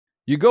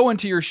You go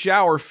into your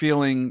shower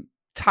feeling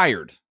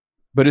tired,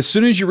 but as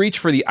soon as you reach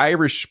for the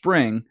Irish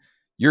Spring,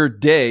 your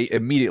day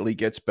immediately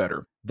gets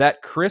better.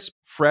 That crisp,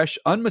 fresh,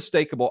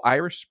 unmistakable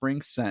Irish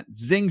Spring scent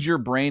zings your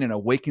brain and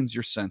awakens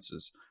your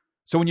senses.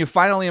 So when you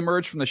finally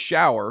emerge from the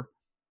shower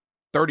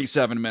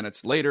 37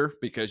 minutes later,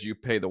 because you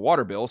pay the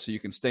water bill so you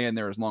can stay in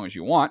there as long as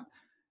you want,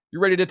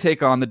 you're ready to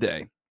take on the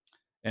day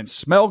and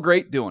smell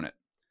great doing it.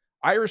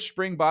 Irish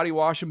Spring Body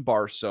Wash and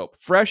Bar Soap.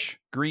 Fresh,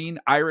 green,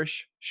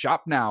 Irish.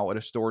 Shop now at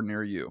a store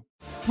near you.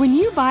 When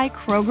you buy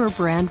Kroger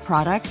brand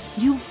products,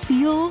 you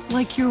feel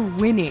like you're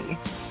winning.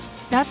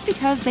 That's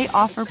because they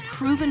offer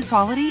proven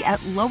quality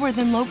at lower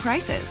than low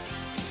prices.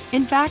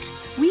 In fact,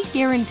 we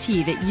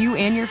guarantee that you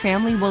and your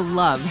family will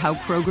love how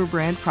Kroger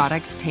brand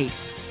products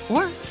taste,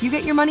 or you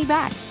get your money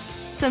back.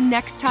 So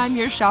next time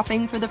you're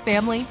shopping for the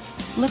family,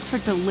 look for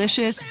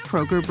delicious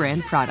Kroger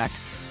brand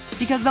products,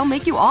 because they'll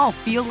make you all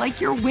feel like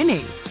you're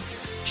winning.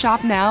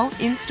 Shop now,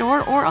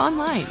 in-store, or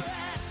online.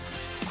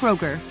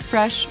 Kroger,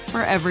 fresh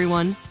for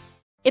everyone.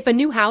 If a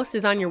new house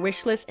is on your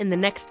wish list in the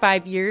next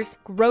 5 years,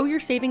 grow your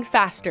savings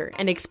faster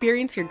and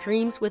experience your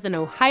dreams with an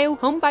Ohio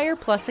Homebuyer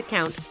Plus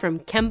account from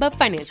Kemba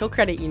Financial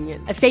Credit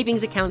Union. A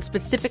savings account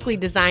specifically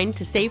designed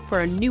to save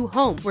for a new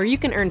home, where you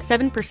can earn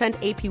 7%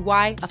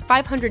 APY,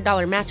 a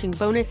 $500 matching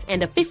bonus,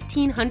 and a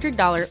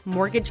 $1,500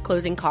 mortgage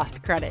closing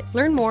cost credit.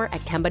 Learn more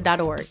at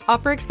Kemba.org.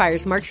 Offer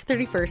expires March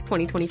 31st,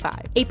 2025.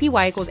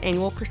 APY equals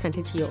annual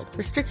percentage yield.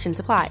 Restrictions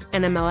apply.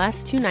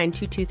 NMLS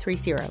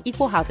 292230.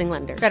 Equal housing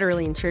lender.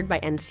 Federally insured by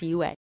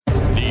NCUA.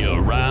 The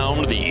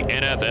Around the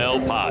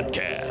NFL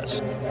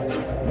podcast.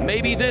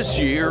 Maybe this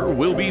year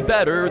will be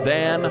better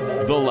than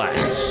the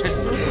last.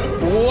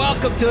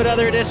 Welcome to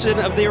another edition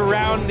of the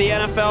Around the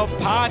NFL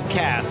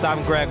podcast.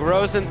 I'm Greg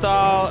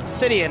Rosenthal,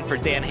 sitting in for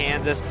Dan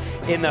Hanzus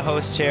in the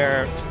host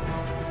chair,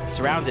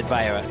 surrounded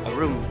by a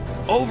room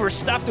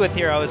overstuffed with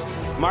heroes.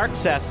 Mark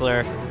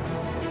Sessler,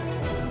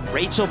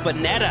 Rachel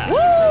Bonnetta,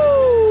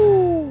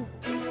 Woo!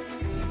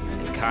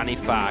 and Connie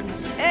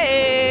Fox.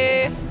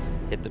 Hey!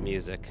 Hit the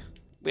music.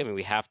 I mean,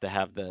 we have to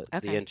have the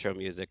intro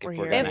music if we're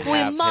here. going to If we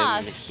have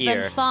must, him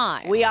here. then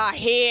fine. We are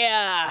here.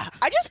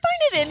 I just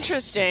find it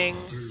interesting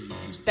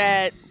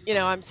that,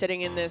 I'm sitting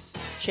in this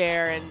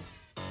chair and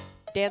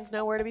Dan's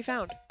nowhere to be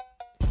found.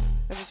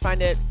 I just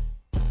find it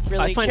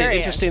really I find curious. it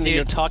interesting that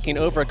you're talking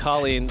over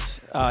Colleen's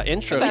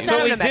intro. That's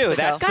what we Mexico. do.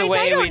 That's Guys, the way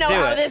I don't we know do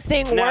how it. this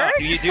thing no, works.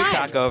 you do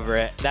talk over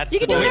it. That's You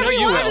can the do way whatever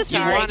you want this You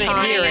time. want to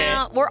hear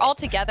it. We're all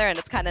together and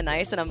it's kind of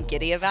nice and I'm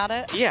giddy about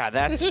it. Yeah,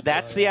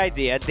 that's the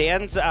idea.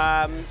 Dan's,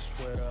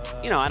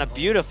 on a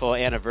beautiful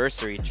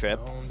anniversary trip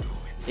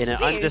in an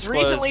He's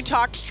undisclosed recently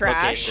talked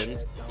trash.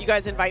 locations. You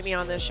guys invite me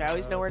on this show.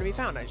 He's nowhere to be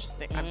found. I'm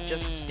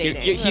just stating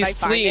that I He's find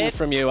fleeing it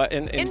from you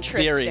in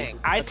interesting. theory.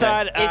 I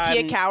thought, Is he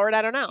a coward?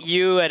 I don't know.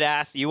 you had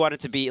asked, you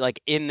wanted to be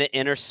like in the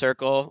inner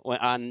circle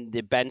on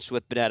the Bench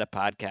with Bonnetta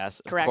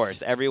podcast. Correct. Of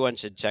course, everyone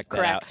should check that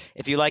out. Correct.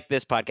 If you like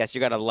this podcast,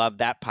 you're going to love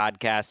that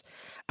podcast.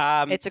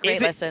 It's a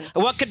great listen.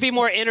 What could be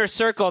more inner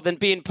circle than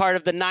being part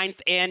of the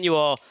 9th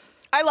annual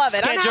I love it.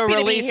 I'm schedule happy to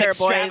be release here,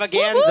 boys.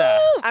 extravaganza?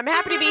 I'm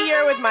happy to be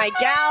here with my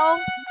gal.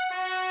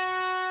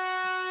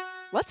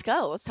 Let's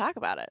go. Let's talk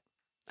about it.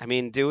 I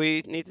mean, do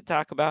we need to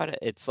talk about it?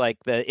 It's like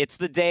it's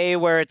the day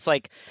where it's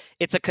like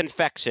it's a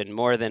confection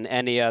more than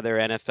any other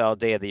NFL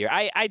day of the year.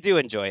 I do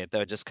enjoy it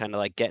though, just kind of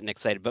like getting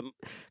excited. But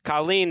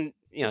Colleen,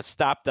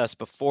 stopped us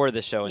before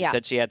the show and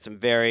said she had some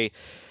very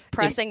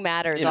Pressing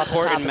matters off the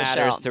top important of the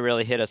matters show. to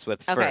really hit us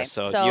with Okay, first.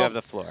 So so- you have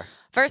the floor.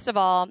 First of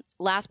all,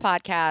 last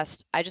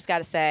podcast, I just got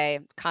to say,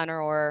 Connor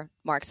Orr,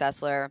 Mark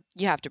Sessler,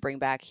 you have to bring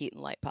back Heat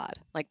and Light Pod.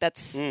 Like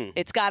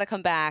it's got to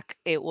come back.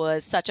 It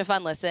was such a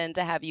fun listen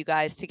to have you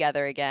guys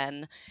together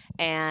again.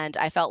 And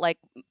I felt like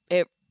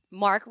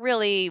Mark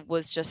really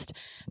was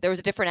there was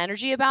a different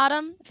energy about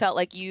him. Felt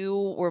like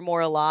you were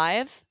more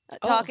alive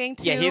talking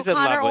to he's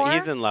Connor Orr.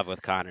 He's in love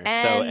with Connor. So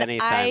And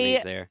anytime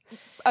he's there.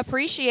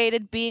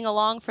 Appreciated being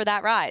along for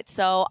that ride.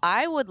 So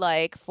I would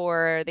like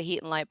for the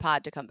Heat and Light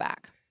Pod to come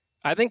back.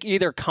 I think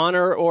either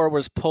Connor Orr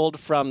was pulled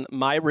from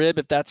my rib,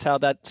 if that's how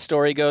that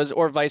story goes,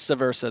 or vice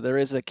versa. There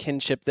is a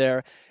kinship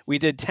there. We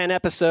did 10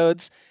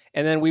 episodes,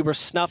 and then we were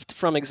snuffed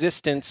from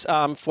existence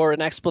for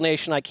an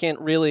explanation I can't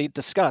really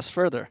discuss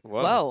further.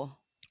 Whoa.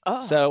 Oh.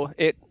 So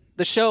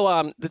the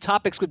show, the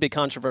topics would be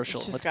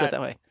controversial. Let's put it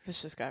that way.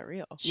 This just got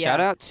real.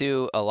 Shout out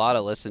to a lot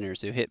of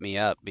listeners who hit me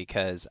up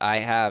because I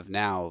have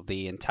now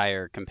the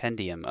entire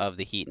compendium of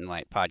the Heat and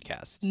Light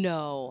podcast.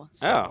 No.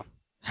 Oh.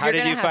 How You're did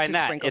gonna you have find to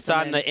that? sprinkle It's some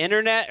on in. the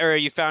internet, or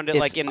you found it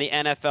like in the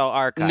NFL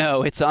archives?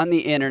 No, it's on the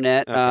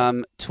internet.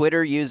 Okay.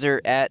 Twitter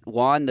user at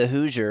Juan the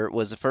Hoosier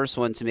was the first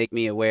one to make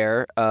me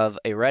aware of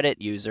a Reddit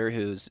user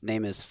whose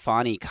name is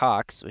Fonnie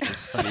Cox, which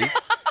is funny,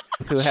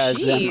 who has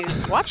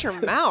Jeez, watch your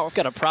mouth.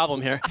 Got a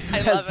problem here.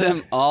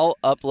 them all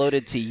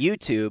uploaded to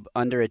YouTube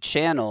under a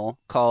channel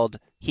called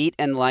Heat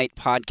and Light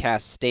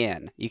Podcast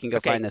Stan. You can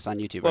go find this on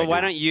YouTube. Well, right why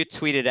now. don't you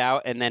tweet it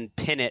out and then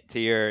pin it to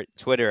your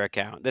Twitter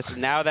account? This is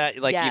now that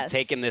you've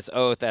taken this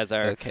oath as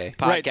our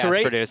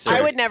podcast producer.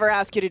 I would never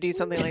ask you to do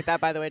something like that,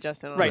 by the way,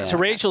 Justin. Right. To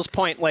Rachel's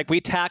point, we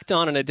tacked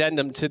on an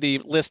addendum to the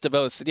list of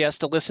oaths that he has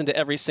to listen to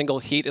every single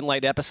Heat and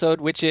Light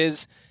episode, which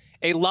is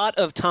a lot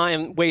of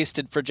time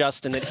wasted for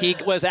Justin that he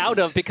was out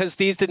of because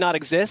these did not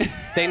exist.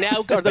 They're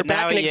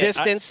back in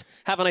existence.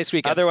 Have a nice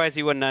weekend. Otherwise,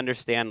 you wouldn't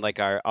understand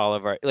all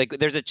of our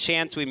there's a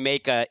chance we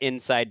make an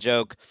inside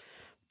joke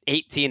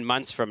 18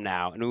 months from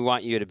now, and we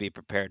want you to be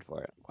prepared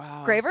for it.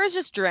 Wow. Graver is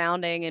just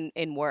drowning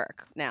in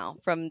work now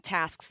from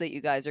tasks that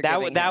you guys are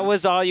giving That him.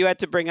 was all you had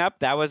to bring up?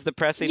 That was the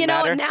pressing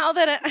matter? Now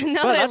that I look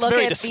that's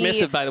very at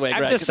dismissive, by the way,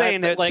 Greg. I'm just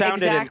saying it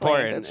sounded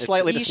important. It's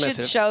slightly you dismissive.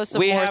 should show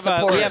some more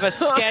support. We have a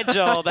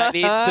schedule that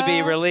needs to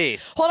be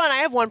released. Hold on, I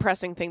have one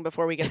pressing thing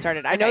before we get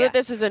started. I know that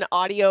this is an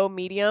audio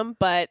medium,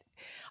 but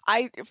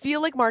I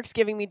feel like Mark's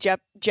giving me Jeff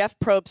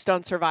Probst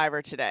on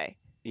Survivor today.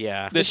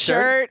 Yeah. The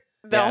shirt.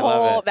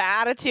 The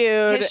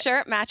attitude. His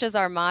shirt matches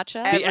our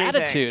matcha. The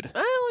attitude.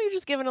 Oh, you're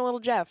just giving a little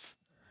Jeff.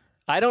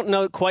 I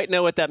don't quite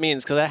know what that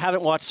means because I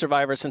haven't watched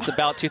Survivor since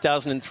about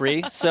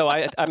 2003. So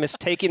I'm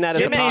taking that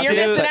as a positive.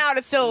 You're missing out.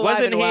 It's still alive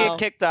Wasn't and well. he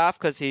kicked off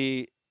because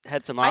he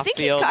had some off-field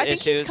issues? I think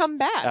he's come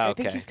back. Oh, I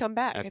think he's come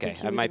back. Okay,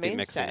 I might be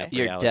mixing up.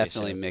 You're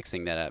definitely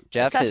mixing that up.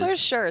 Jeff Sessler's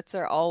shirts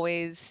are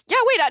always Yeah,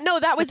 wait, no,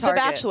 that was The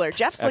target. Bachelor.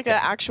 Jeff's like an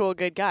actual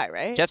good guy,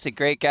 right? Jeff's a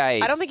great guy.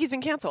 I don't think he's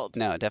been canceled.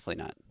 No,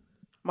 definitely not.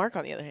 Mark,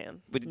 on the other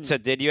hand. So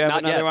did you have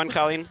Not another yet. one,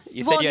 Colleen?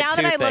 You well, said you had now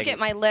two that I look things. at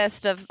my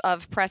list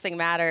of pressing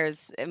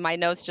matters, my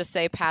notes just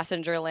say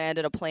passenger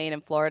landed a plane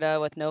in Florida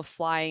with no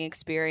flying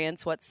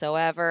experience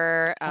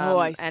whatsoever.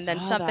 I and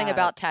then saw something that.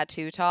 about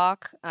tattoo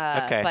talk.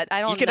 Okay. But I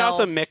don't know. You can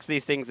also if- mix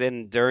these things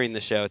in during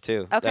the show,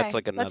 too. Okay, That's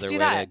let's another do way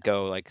that. to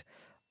go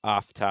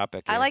off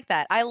topic. I like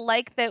that. I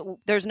like that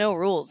there's no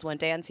rules when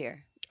Dan's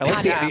here. I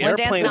like the When Dan's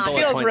airplane not- bullet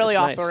feels point. really It's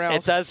off nice. the rails.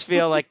 It does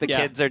feel like the Yeah.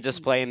 kids are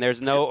just playing. There's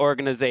no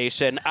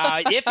organization.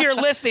 If you're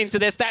listening to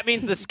this, that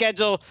means the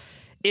schedule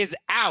is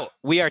out.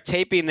 We are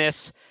taping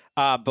this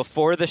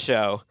before the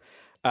show,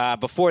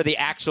 before the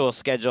actual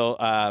schedule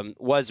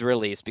was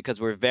released, because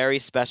we're very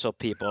special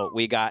people.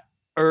 We got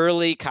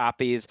early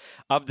copies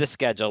of the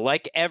schedule,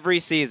 like every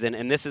season,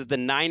 and this is the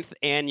 9th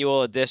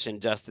annual edition,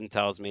 Justin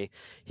tells me.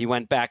 He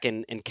went back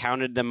and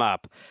counted them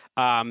up.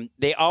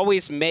 They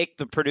always make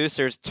the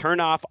producers turn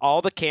off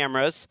all the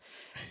cameras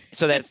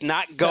so that it's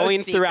not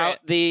going throughout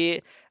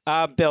the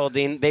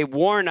building. They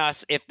warn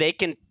us if they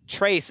can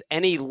trace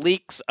any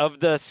leaks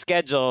of the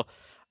schedule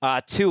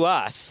to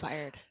us.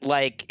 Fired.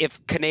 Like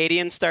if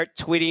Canadians start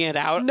tweeting it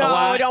out No, a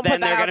lot, don't then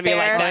put that they're out gonna be like,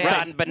 there. that's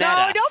Right. on Bonetta.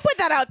 No, don't put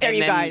that out there, and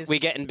you then guys. we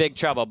get in big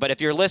trouble. But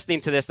if you're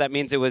listening to this, that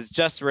means it was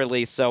just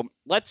released. So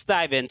let's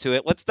dive into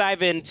it. Let's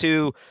dive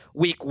into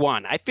week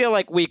one. I feel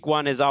like week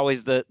one is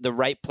always the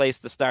right place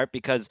to start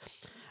because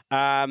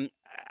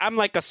I'm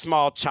like a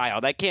small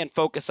child. I can't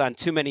focus on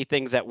too many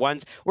things at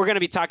once. We're going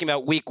to be talking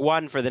about week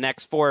one for the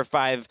next 4 or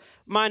 5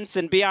 months.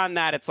 And beyond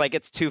that, it's like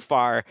it's too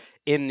far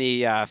in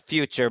the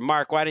future.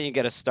 Mark, why don't you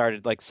get us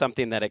started? Like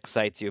something that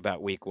excites you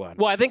about week one.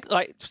 Well, I think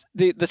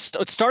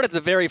it started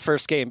the very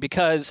first game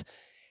because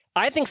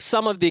I think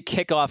some of the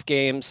kickoff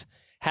games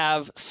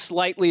have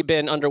slightly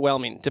been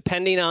underwhelming,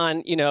 depending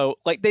on,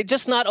 they've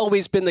just not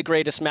always been the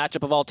greatest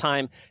matchup of all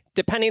time,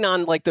 depending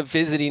on the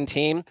visiting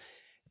team.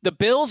 The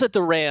Bills at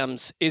the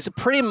Rams is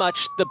pretty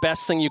much the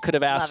best thing you could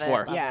have asked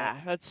for. Yeah,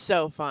 that's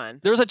so fun.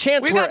 There's a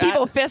chance We've got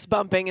people fist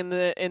bumping in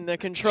the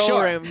control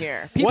room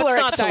here. People What's are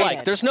not excited. to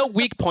like? There's no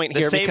weak point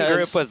The here same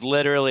because group was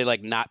literally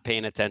not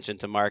paying attention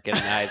to Mark and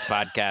I's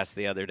podcast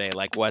the other day,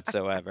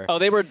 whatsoever. Oh,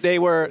 they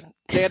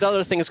had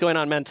other things going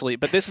on mentally,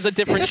 but this is a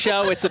different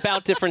show. It's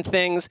about different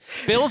things.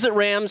 Bills at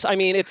Rams. I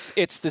mean,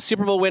 it's the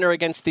Super Bowl winner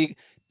against the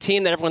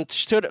team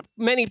that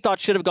many thought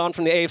should have gone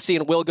from the AFC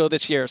and will go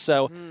this year.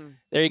 So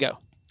there you go.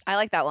 I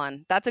like that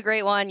one. That's a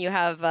great one. You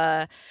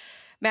have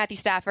Matthew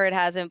Stafford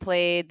hasn't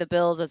played the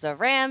Bills as a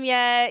Ram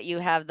yet. You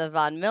have the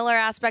Von Miller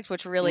aspect,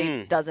 which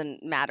really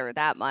doesn't matter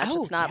that much.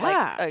 Oh, it's not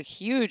yeah. like a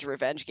huge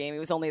revenge game. He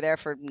was only there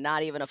for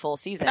not even a full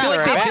season. I feel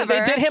like However,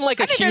 they did him a think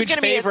there's huge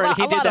gonna be favor, and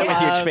he did lot them of a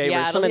huge love. favor.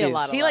 Yeah, Some of there'll be a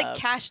these. lot of he love.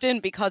 cashed in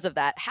because of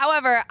that.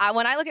 However,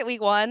 when I look at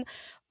week one,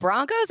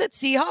 Broncos at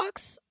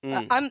Seahawks.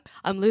 I'm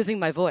losing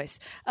my voice.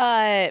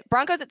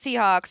 Broncos at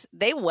Seahawks.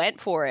 They went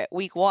for it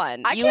week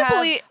one. I you can't have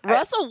believe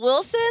Russell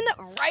Wilson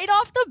right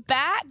off the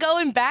bat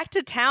going back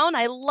to town.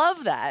 I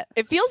love that.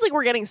 It feels like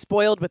we're getting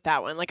spoiled with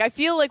that one. I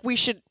feel like we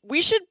should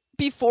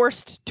be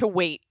forced to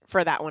wait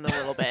for that one a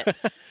little bit.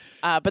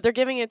 But they're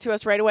giving it to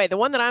us right away. The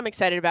one that I'm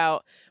excited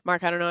about,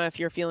 Mark, I don't know if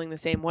you're feeling the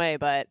same way,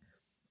 but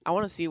I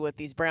want to see what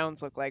these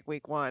Browns look like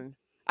week one.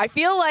 I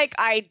feel like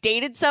I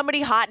dated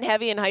somebody hot and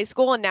heavy in high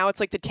school, and now it's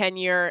the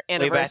 10-year Wait,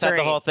 anniversary. but I thought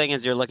the whole thing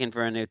is you're looking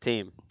for a new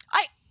team.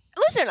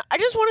 Listen, I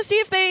just want to see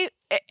if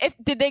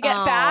did they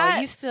get fat?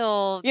 You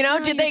still,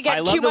 did they I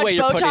get love too the much way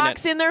you're putting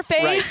Botox it. in their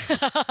face?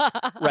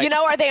 Right.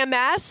 Are they a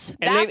mess?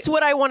 And That's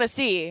what I want to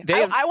see. they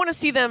have- I want to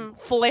see them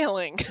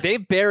flailing.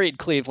 They've buried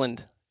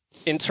Cleveland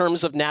in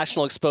terms of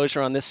national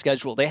exposure on this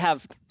schedule. They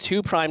have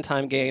 2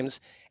 primetime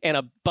games and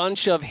a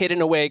bunch of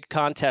hidden away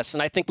contests,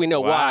 and I think we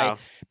know why.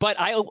 But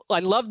I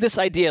love this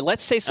idea.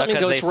 Let's say something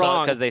goes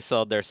wrong. Because they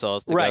sold their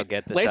souls to go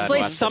get Deshaun Let's say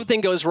Watson.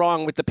 something goes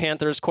wrong with the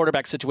Panthers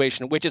quarterback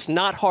situation, which is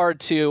not hard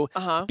to,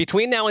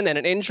 between now and then,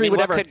 an injury,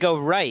 whatever. What could go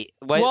right?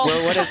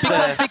 What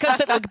is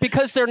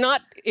because they're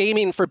not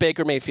aiming for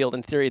Baker Mayfield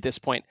in theory at this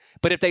point.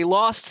 But if they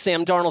lost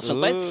Sam Darnold, so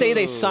let's say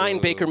they sign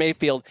Baker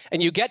Mayfield,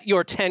 and you get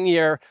your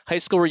 10-year high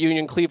school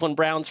reunion Cleveland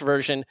Browns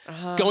version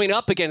going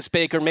up against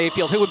Baker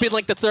Mayfield, who would be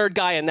like the third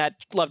guy in that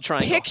love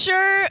triangle.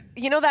 Picture,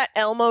 that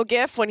Elmo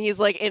gif when he's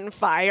like in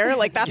fire?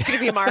 Like that's going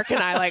to be Mark and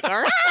I like,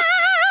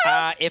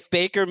 if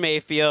Baker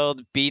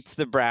Mayfield beats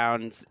the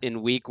Browns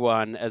in week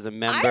 1 as a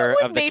member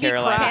of the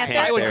Carolina Panthers.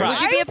 I would cry.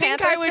 Would you be a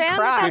Panthers fan?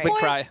 I would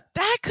cry.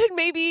 That could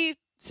maybe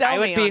sell I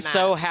would me be on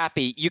so that.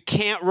 happy. You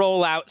can't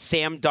roll out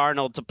Sam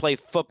Darnold to play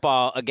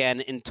football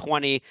again in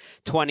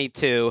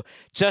 2022.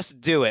 Just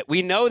do it.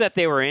 We know that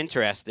they were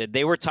interested.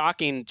 They were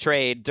talking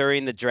trade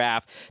during the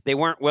draft. They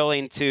weren't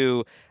willing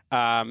to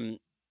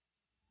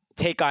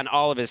take on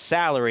all of his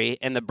salary,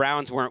 and the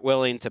Browns weren't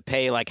willing to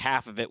pay like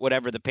half of it,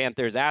 whatever the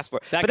Panthers asked for.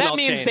 But that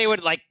means they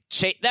would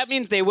that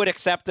means they would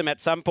accept him at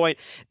some point.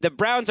 The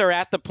Browns are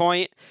at the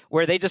point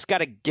where they just got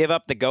to give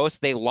up the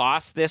ghost. They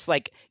lost this.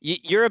 Like,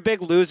 you're a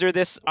big loser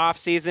this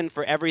offseason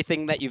for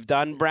everything that you've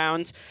done,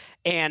 Browns,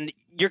 and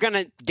you're going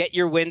to get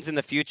your wins in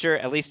the future.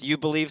 At least you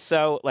believe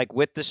so, like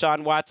with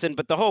Deshaun Watson.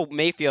 But the whole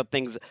Mayfield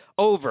thing's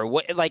over.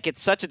 Like,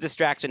 it's such a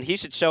distraction. He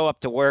should show up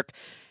to work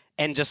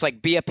and just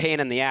like be a pain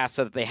in the ass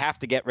so that they have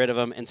to get rid of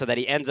him and so that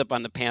he ends up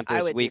on the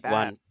Panthers week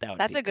 1.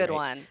 That's a good great.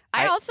 one.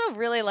 I also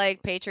really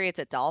like Patriots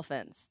at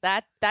Dolphins.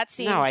 That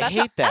seems. No, I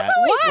hate that. That's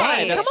always Why?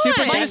 fun. That's Come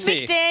super on. Mike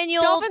juicy.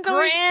 McDaniel's Dolphins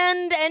always-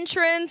 grand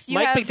entrance.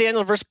 Mike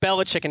McDaniel versus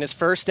Belichick in his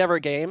first ever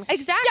game.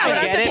 Exactly. Yeah, I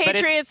aren't get the it, but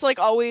Patriots like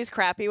always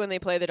crappy when they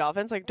play the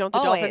Dolphins? Like, don't the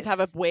Always. Dolphins have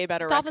a way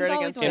better Dolphins record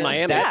always against win.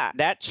 In Miami.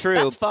 That's true.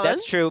 That's fun.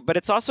 That's true. But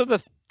it's also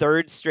the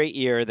 3rd straight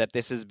year that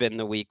this has been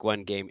the week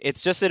 1 game.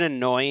 It's just an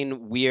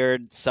annoying,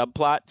 weird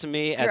subplot to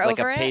me as You're like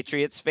a over it?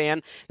 Patriots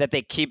fan that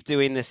they keep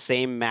doing the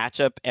same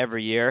matchup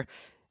every year.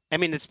 I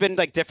mean, it's been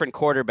like different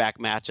quarterback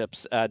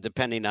matchups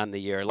depending on the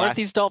year. Aren't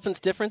these Dolphins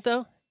different,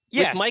 though?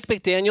 Yes. With Mike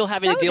McDaniel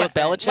having So to deal with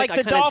different. Belichick? Like, I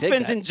the kinda dig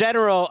Dolphins that. in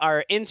general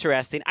are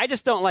interesting. I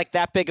just don't like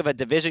that big of a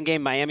division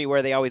game, Miami,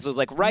 where they always lose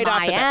like right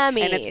off the bat.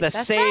 Miami. And it's the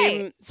That's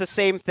same. right. It's the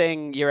same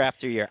thing year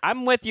after year.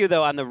 I'm with you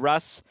though on the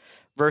Russ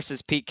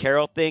versus Pete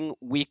Carroll thing.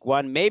 Week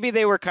 1, maybe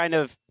they were kind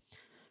of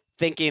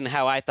thinking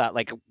how I thought.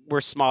 Like,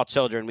 we're small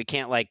children. We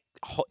can't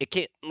it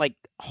can't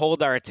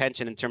hold our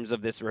attention in terms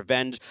of this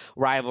revenge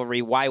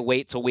rivalry. Why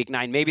wait till week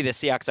 9? Maybe the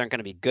Seahawks aren't going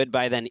to be good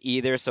by then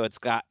either. So it's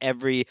got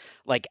every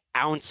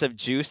ounce of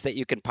juice that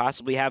you can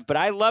possibly have. But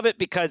I love it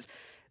because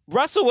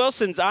Russell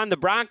Wilson's on the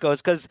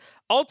Broncos because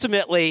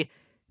ultimately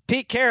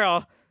Pete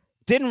Carroll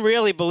didn't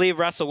really believe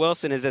Russell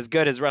Wilson is as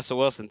good as Russell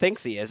Wilson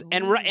thinks he is.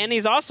 And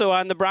he's also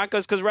on the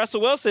Broncos because Russell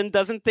Wilson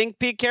doesn't think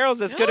Pete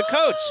Carroll's as good a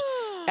coach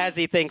as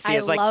he thinks he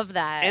is. I love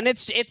that. And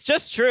it's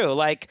just true.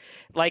 Like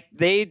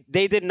they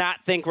did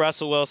not think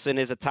Russell Wilson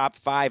is a top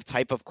 5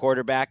 type of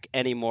quarterback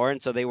anymore,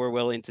 and so they were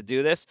willing to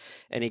do this,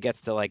 and he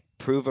gets to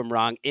prove them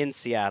wrong in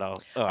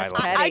Seattle. Oh, That's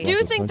I love petty. I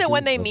do think that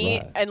when they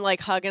meet and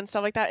hug and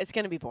stuff like that, it's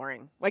going to be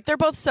boring. Like, they're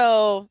both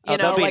so,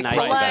 they'll be nice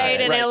polite about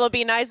it. and Right. it'll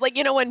be nice. Like,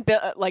 when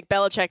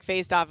Belichick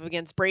faced off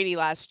against Brady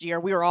last year,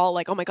 we were all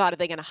like, oh my God, are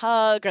they going to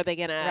hug? Are they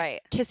going to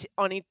kiss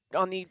on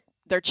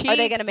their cheeks? Are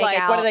they gonna make What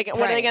out? are they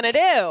Right. going to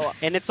do?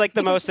 And it's like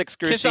the most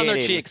excruciating. Kiss on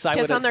their cheeks. I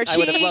Kiss would on their have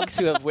loved cheeks.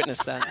 to have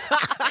witnessed that.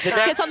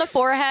 Kiss on the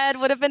forehead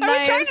would have been I nice.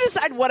 was trying to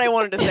decide what I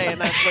wanted to say,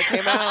 and that's what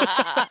came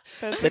out.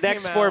 The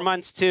next 4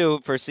 months too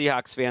for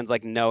Seahawks fans,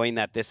 knowing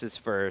that this is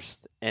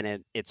first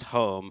and it's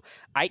home.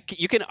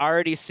 You can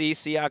already see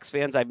Seahawks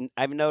fans.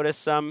 I've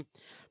noticed some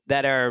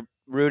that are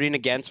rooting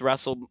against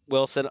Russell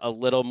Wilson a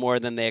little more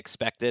than they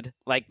expected.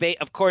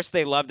 Of course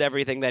they loved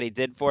everything that he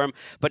did for him,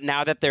 but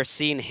now that they're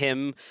seeing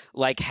him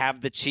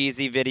have the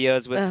cheesy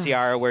videos with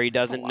Ciara where he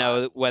doesn't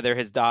know whether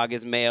his dog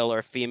is male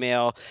or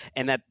female,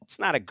 and that's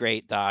not a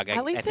great dog.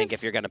 I think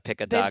if you're going to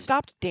pick a They've dog.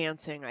 stopped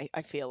dancing,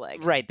 I feel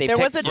like. Right. There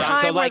was a picked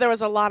time Bronco, where there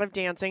was a lot of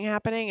dancing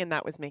happening, and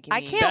that was making me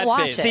I can't Bad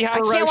watch face. it. I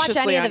can't watch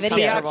any of the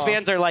Ferociously videos. Seahawks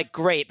fans are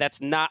great. That's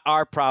not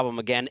our problem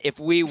again. If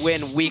we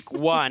win week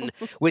 1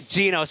 with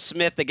Geno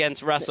Smith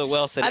against Russell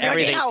Wilson, That's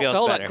everything Geno. feels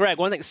Hold better. on, Greg.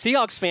 One thing.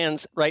 Seahawks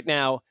fans right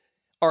now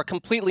are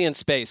completely in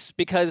space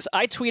because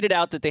I tweeted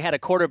out that they had a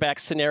quarterback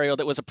scenario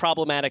that was a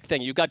problematic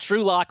thing. You got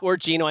Drew Lock or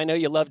Geno. I know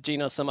you love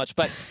Geno so much,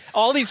 but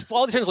all these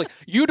terms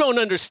you don't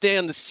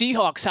understand. The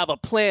Seahawks have a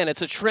plan.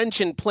 It's a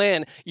trenchant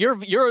plan.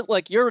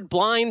 You're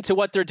blind to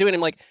what they're doing.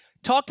 I'm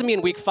talk to me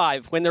in week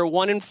 5 when they're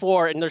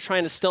 1-4 and they're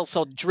trying to still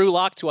sell Drew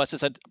Lock to us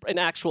as an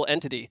actual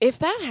entity. If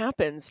that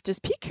happens, does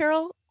Pete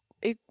Carroll?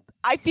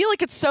 I feel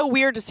like it's so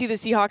weird to see the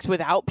Seahawks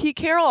without Pete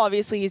Carroll.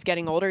 Obviously, he's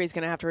getting older. He's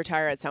going to have to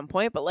retire at some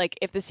point. But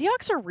if the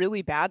Seahawks are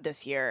really bad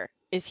this year,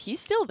 is he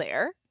still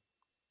there?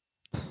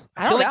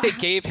 I feel like they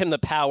gave him the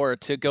power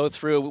to go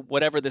through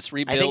whatever this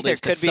rebuild I think there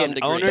is could to be some an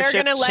degree. ownership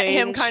They're going to let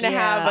him change. kind of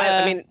have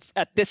I mean,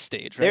 at this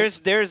stage, right?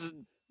 There's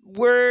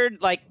word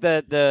like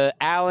the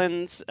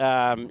Allens,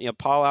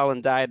 Paul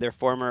Allen died, their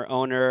former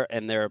owner,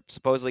 and they're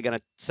supposedly going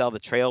to sell the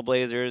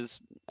Trailblazers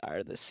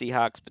or the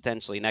Seahawks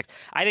potentially next.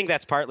 I think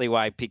that's partly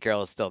why Pete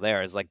Carroll is still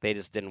there. Is like they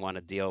just didn't want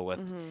to deal with.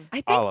 I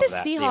think all the of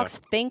that, Seahawks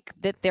think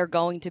that they're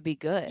going to be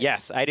good.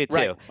 Yes, I do too.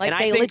 Right. Like and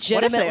they I think,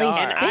 legitimately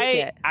and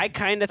think it. I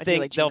kind of I do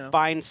think like they'll Gino.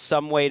 find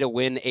some way to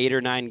win 8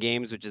 or 9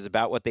 games, which is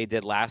about what they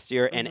did last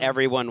year, and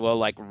everyone will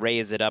like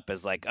raise it up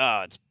as like,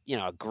 oh, it's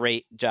a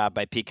great job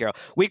by Pete Carroll.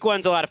 Week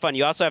 1's a lot of fun.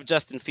 You also have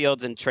Justin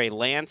Fields and Trey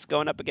Lance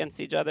going up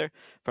against each other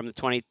from the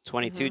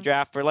 2022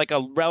 draft for like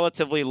a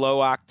relatively low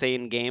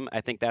octane game.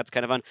 I think that's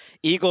kind of fun.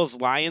 Eagles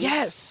Lions.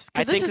 Yes,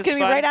 I because this think is going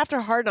to be fun. right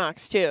after Hard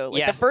Knocks too. Like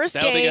Yeah, the first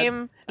that'll be good.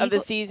 game of the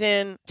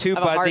season. 2 of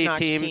a Hard buzzy Knocks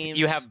teams.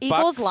 You have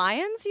Eagles Bucks.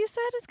 Lions, you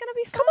said it's going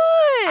to be fun? Come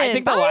on, I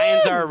think the buy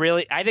Lions in. are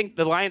really. I think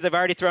the Lions. I've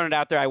already thrown it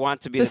out there. I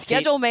want to be The the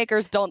schedule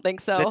makers don't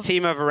think so. the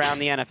team of around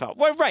the NFL.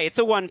 Well, right. It's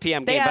a 1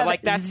 p.m. They game, have but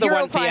like that's the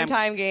 0 1 p.m.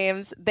 primetime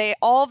games.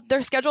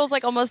 Their schedules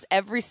like almost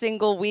every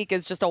single week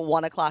is just a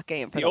 1 o'clock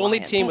game for the the only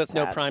Lions. team with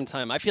no sad. prime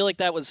time. I feel like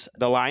that was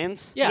The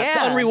Lions. it's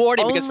Yeah.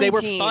 unrewarding because they Only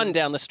were team. fun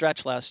down the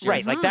stretch last year.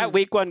 Right, like that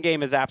week 1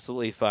 game is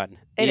absolutely fun.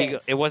 It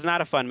is. It was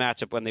not a fun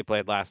matchup when they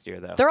played last year,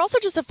 though. They're also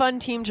just a fun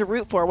team to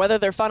root for, whether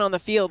they're fun on the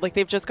field. Like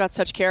they've just got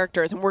such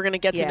characters, and we're going to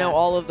get to Yeah. know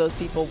all of those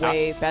people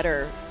way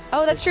better.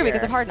 Oh, that's this true because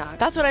year. of Hard Knocks.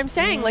 That's what I'm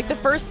saying. Like the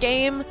first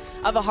game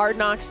of a Hard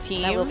Knocks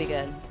team That will be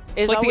good.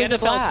 is It's like the always a NFL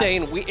blast.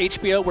 saying, "We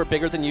HBO, we're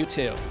bigger than you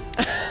too."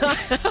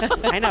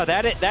 I know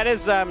that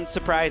is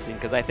surprising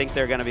because I think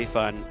they're going to be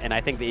fun, and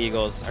I think the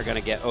Eagles are going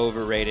to get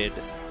overrated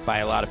by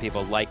a lot of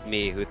people like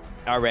me who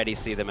already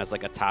see them as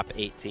like a top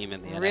 8 team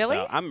in the NFL.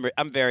 Really?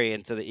 I'm very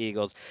into the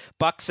Eagles.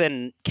 Bucks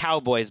and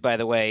Cowboys, by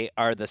the way,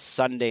 are the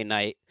Sunday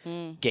night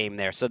game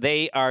there, so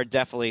they are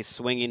definitely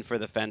swinging for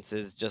the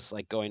fences, just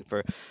like going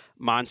for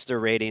monster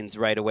ratings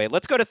right away.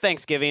 Let's go to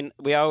Thanksgiving.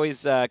 We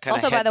always kind of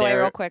Also, by the way,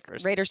 there real quick,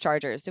 first. Raiders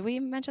Chargers. Did we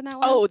mention that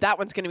one? Oh, that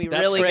one's going to be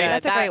That's really great. good.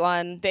 That's a great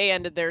one. They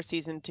ended their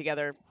season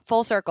together.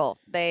 Full circle.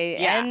 They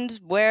end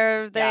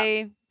where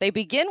they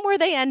begin where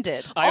they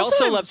ended. I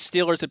also love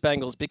Steelers at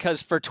Bengals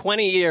because for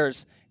 20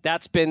 years,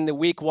 that's been the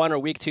week 1 or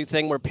week 2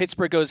 thing where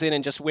Pittsburgh goes in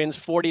and just wins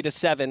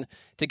 40-7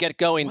 to get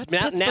going. What's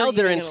Now Pittsburgh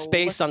they're even in gonna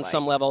space look on like?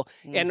 some level,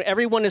 and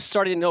everyone is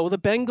starting to know the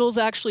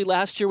Bengals actually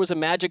last year was a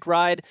magic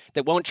ride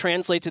that won't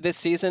translate to this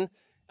season.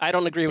 I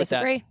don't agree with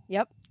that. Disagree.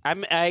 Yep.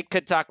 I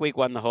could talk week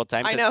 1 the whole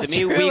time I know, because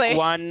to me, truly. week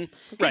 1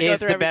 could go is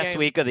through the every best game.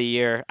 week of the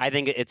year. I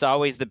think it's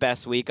always the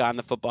best week on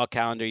the football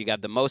calendar. You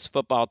got the most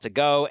football to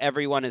go.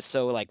 Everyone is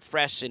so like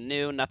fresh and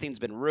new. Nothing's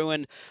been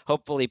ruined.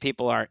 Hopefully,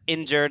 people aren't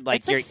injured.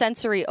 It's like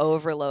sensory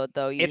overload,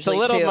 though. Usually it's a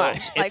little too.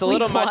 much. Like It's a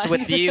little week much 1.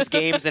 with these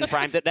games in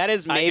prime time. That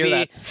is I hear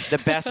maybe the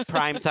best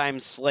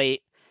primetime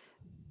slate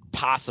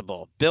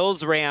possible.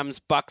 Bills, Rams,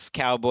 Bucks,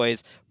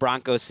 Cowboys,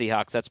 Broncos,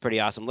 Seahawks. That's pretty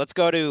awesome. Let's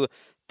go to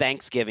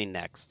Thanksgiving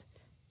next.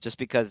 Just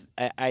because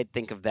I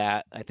think of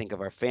that, I think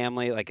of our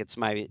family. Like it's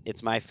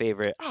my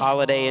favorite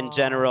holiday in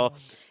general,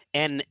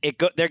 and they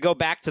go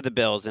back to the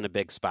Bills in a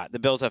big spot. The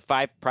Bills have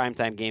 5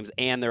 primetime games,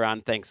 and they're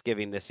on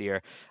Thanksgiving this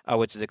year,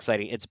 which is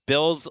exciting. It's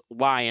Bills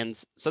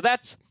Lions, so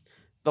that's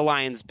the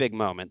Lions' big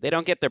moment. They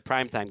don't get their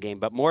primetime game,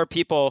 but more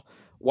people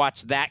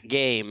watch that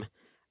game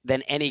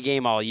than any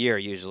game all year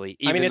usually.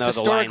 Even it's though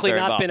historically the Lions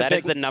are not involved. been a That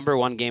is big- the number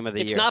 1 game of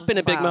the It's year. not been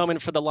a big Wow.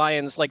 moment for the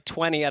Lions, like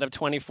 20 out of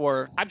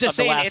 24. I'm just of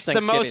the saying last it's the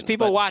most Thanksgivings,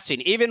 people but-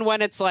 watching, even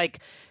when it's like,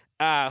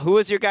 who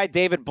was your guy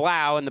David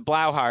Blau and the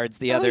Blauhards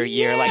the other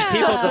year? Like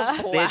people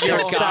just they're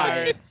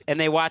stuck and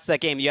they watch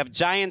that game. You have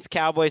Giants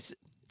Cowboys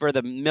for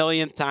the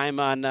millionth time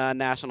on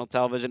national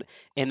television,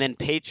 and then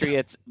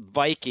Patriots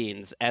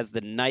Vikings as the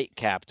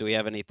nightcap. Do we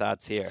have any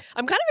thoughts here?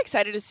 I'm kind of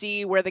excited to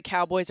see where the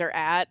Cowboys are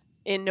at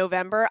in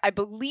November. I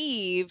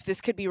believe,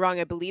 this could be wrong,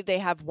 I believe they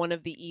have one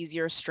of the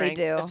easier strength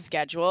do. of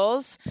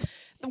schedules.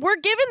 We're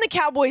giving the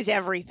Cowboys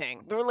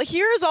everything. They're like,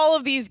 here's all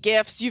of these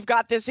gifts. You've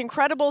got this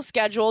incredible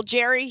schedule.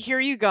 Jerry, here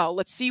you go.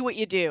 Let's see what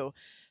you do.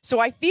 So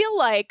I feel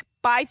like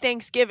by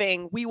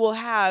Thanksgiving, we will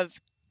have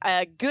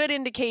a good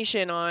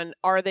indication on,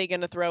 are they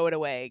going to throw it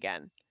away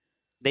again?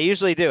 They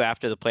usually do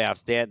after the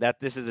playoffs.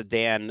 This is a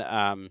Dan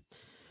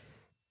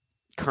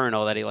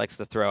kernel that he likes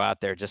to throw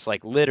out there. Just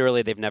like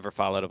literally, they've never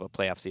followed up a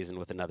playoff season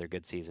with another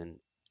good season.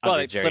 Well,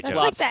 under they Jerry flipped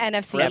Jones. That's like the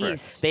NFC Forever.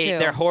 East.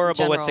 They're too,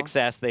 horrible in with general.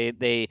 success.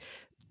 They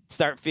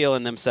start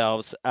feeling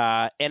themselves.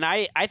 And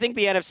I think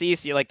the NFC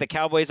East, like the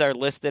Cowboys are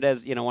listed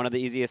as, one of the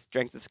easiest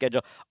strengths of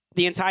schedule.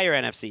 The entire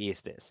NFC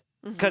East is.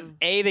 Because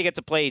they get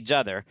to play each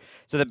other.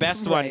 So the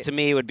best one Right. to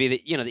me would be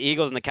the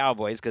Eagles and the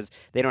Cowboys because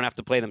they don't have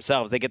to play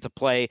themselves. They get to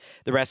play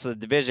the rest of the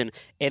division.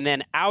 And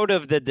then out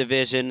of the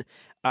division,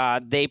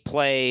 they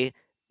play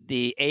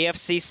the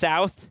AFC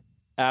South,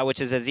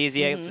 which is as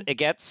easy as it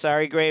gets.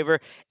 Sorry, Graver.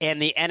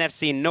 And the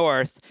NFC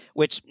North,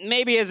 which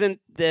maybe isn't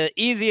the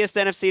easiest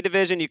NFC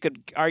division. You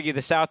could argue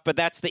the South, but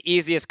that's the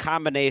easiest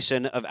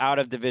combination of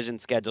out-of-division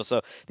schedule.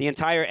 So the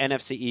entire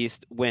NFC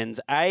East wins.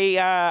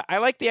 I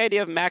like the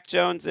idea of Mac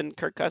Jones and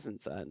Kirk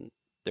Cousins on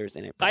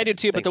Thursday night. I do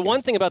too, but the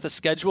one thing about the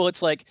schedule,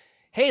 it's like,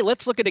 hey,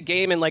 let's look at a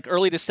game in like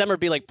early December,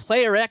 be like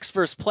player X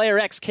versus player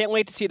X. Can't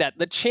wait to see that.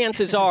 The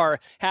chances are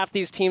half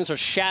these teams are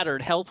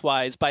shattered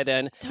health-wise by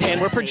then,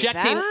 and we're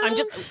projecting.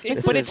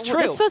 But it's true.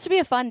 It's supposed to be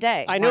a fun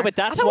day. I know, Mark. but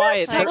that's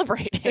why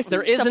celebrating.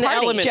 there is an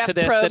element Jeff to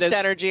this Probst that is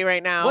energy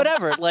right now.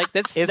 Whatever, like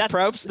that's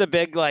Probst the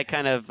big like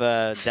kind of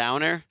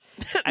downer?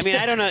 I mean,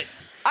 I don't know.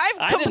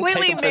 I've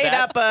completely made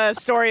up a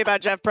story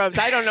about Jeff Probst.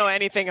 I don't know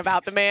anything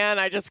about the man.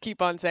 I just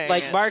keep on saying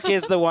Like it. Mark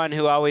is the one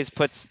who always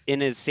puts in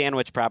his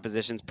sandwich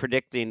propositions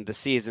predicting the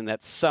season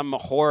that some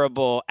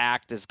horrible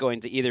act is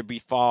going to either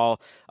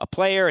befall a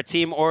player, a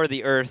team, or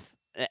the earth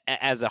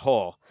as a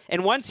whole.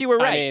 And once you were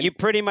right, you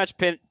pretty much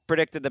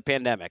predicted the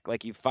pandemic.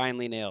 Like you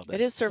finally nailed it.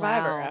 It is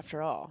Survivor Wow.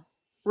 after all.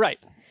 right.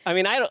 I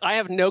mean, I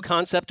have no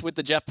concept with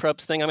the Jeff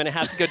Probst thing. I'm going to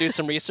have to go do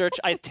some research.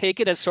 I take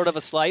it as sort of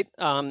a slight.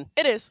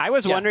 It is. I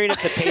was wondering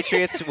if the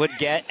Patriots would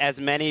get as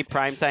many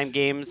primetime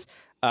games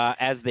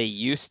as they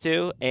used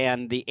to,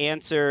 and the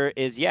answer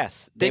is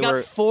yes. They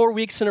got 4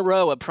 weeks in a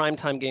row of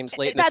primetime games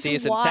late in the That's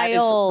season. wild. That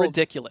is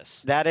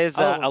ridiculous. That is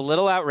a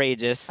little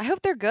outrageous. I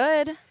hope they're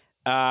good.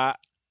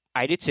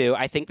 I do too.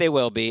 I think they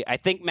will be. I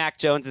think Mac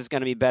Jones is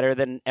going to be better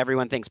than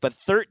everyone thinks. But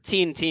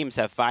 13 teams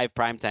have 5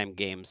 primetime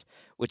games,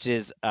 which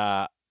is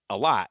a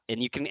lot.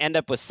 And you can end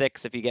up with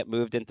 6 if you get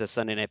moved into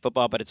Sunday Night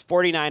Football. But it's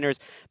 49ers,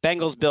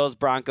 Bengals, Bills,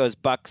 Broncos,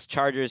 Bucks,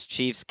 Chargers,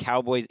 Chiefs,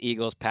 Cowboys,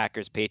 Eagles,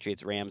 Packers,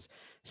 Patriots, Rams,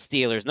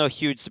 Steelers. No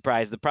huge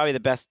surprise. Probably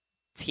the best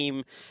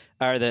team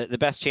or the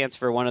best chance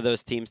for one of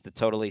those teams to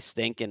totally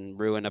stink and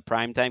ruin a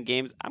primetime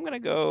games. I'm going to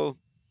go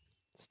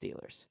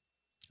Steelers.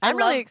 I'm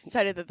really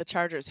excited that the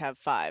Chargers have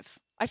 5.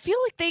 I feel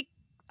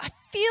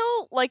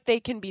like they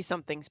can be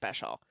something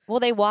special. Well,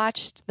 they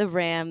watched the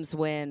Rams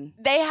win.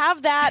 They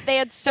have that. They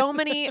had so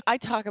many. I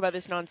talk about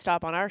this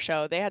nonstop on our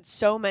show. They had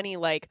so many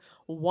like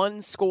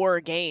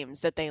 1-score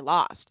games that they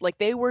lost. Like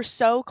they were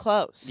so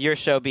close. Your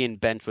show being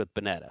Benched with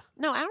Bonetta.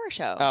 No, our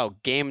show. Oh,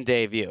 Game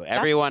Day View.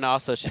 Everyone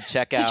also should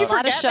check out. Did you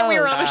forget that we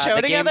were on a show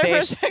the together Game for a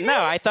Day second?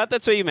 No, I thought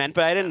that's what you meant,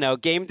 but I didn't know.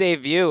 Game Day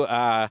View.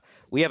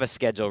 We have a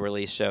schedule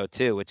release show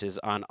too, which is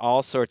on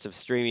all sorts of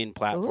streaming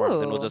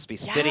platforms, and we'll just be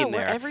sitting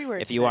there everywhere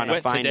if you want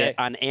to find it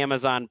on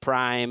Amazon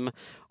Prime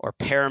or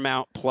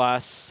Paramount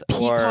Plus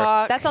or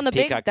That's on the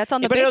Peacock. That's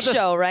on the But big it'll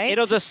show, right?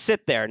 It'll just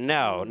sit there.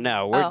 No,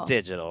 we're Oh.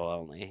 digital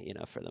only,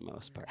 for the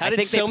most part. How I did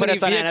think so they put many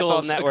us on NFL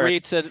vehicles Network. agree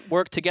to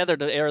work together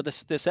to air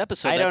this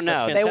episode? I don't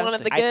know. They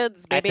wanted the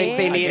goods, I baby. think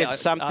they needed Okay,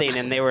 something,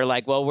 and they were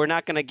like, "Well, we're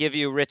not going to give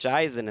you Rich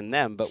Eisen and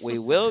them, but we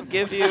will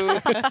give you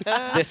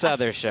this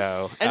other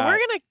show." And we're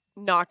gonna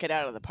knock it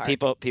out of the park.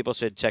 People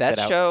should check that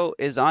that out. show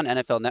is on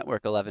NFL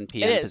Network 11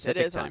 p.m. It is. Pacific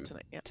It is time on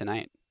tonight. Yeah.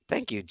 tonight.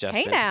 Thank you,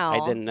 Justin. now.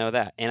 I didn't know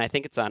that, and I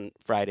think it's on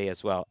Friday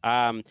as well.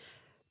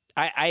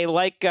 I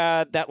like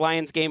that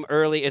Lions game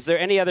early. Is there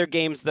any other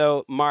games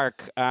though,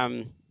 Mark?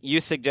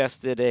 You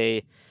suggested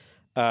a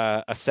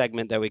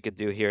segment that we could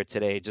do here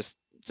today, just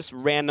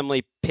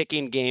randomly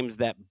picking games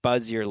that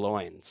buzz your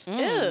loins.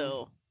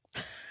 Ew.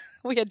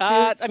 We had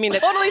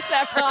totally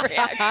separate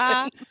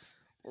reactions.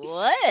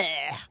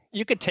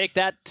 You could take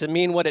that to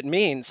mean what it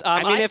means.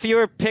 I mean, if you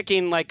were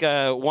picking like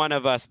one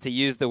of us to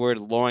use the word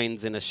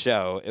loins in a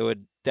show, it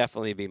would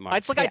definitely be Mark.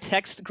 It's like I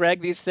text Greg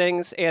these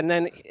things, and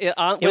then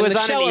when was the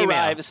on an show email.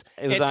 arrives,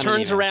 It was on an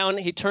turns email. around.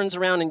 He turns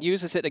around and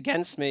uses it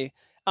against me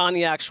on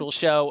the actual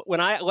show. What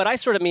I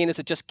sort of mean is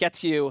it just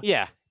gets you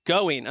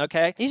going.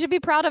 Okay. You should be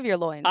proud of your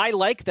loins. I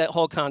like that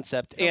whole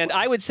concept, and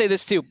I would say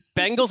this too: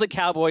 Bengals at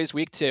Cowboys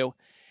week 2.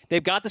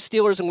 They've got the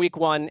Steelers in week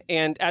 1,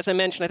 and as I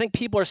mentioned, I think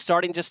people are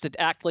starting just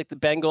to act like the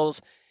Bengals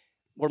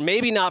were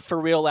maybe not for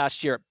real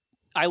last year.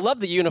 I love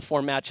the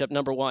uniform matchup,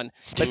 number one,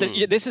 but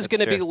this is going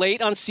to be late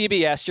on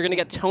CBS. You're going to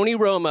get Tony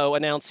Romo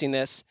announcing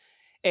this,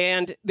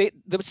 and the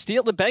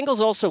Bengals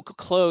also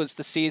closed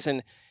the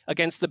season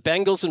against the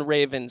Bengals and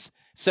Ravens.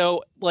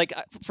 So, like,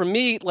 for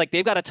me, like,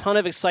 they've got a ton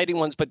of exciting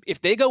ones, but if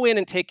they go in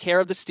and take care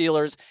of the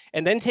Steelers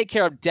and then take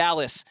care of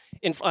Dallas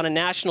on a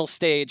national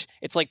stage,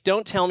 it's like,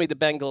 don't tell me the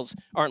Bengals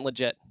aren't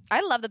legit. I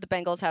love that the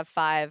Bengals have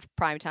 5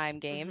 primetime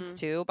games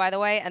too, by the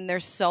way, and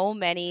there's so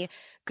many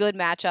good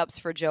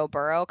matchups for Joe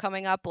Burrow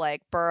coming up,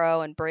 like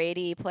Burrow and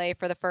Brady play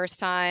for the first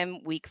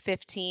time, week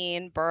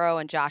 15, Burrow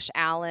and Josh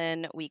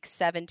Allen, week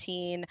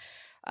 17,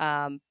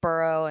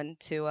 Burrow and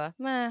Tua,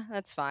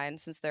 that's fine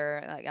since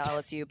they're like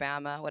LSU,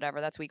 Bama, whatever,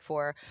 that's week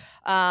 4.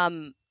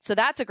 So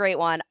that's a great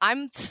one.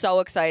 I'm so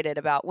excited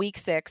about week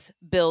 6,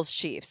 Bills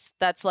Chiefs.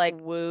 That's like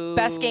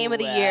best game of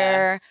the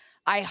year.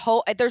 I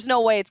hope there's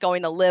no way it's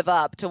going to live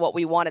up to what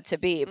we want it to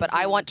be, but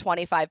I want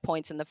 25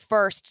 points in the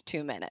first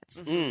 2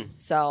 minutes.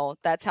 So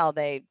that's how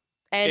they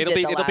ended It'll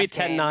be the last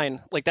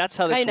 10-9. Like, that's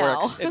how this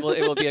works. It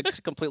will be a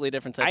completely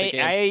different type of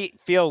game. I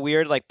feel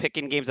weird like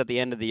picking games at the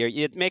end of the year.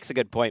 It makes a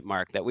good point,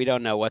 Mark, that we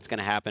don't know what's going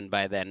to happen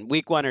by then.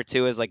 Week 1 or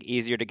 2 is like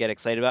easier to get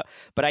excited about,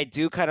 but I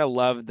do kind of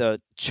love the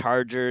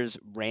Chargers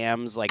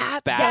Rams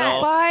battle.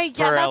 That's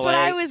for what LA.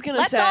 I was gonna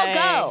Let's say.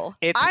 all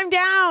go. I'm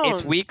down.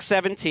 It's week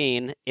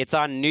 17. It's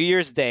on New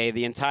Year's Day.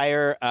 The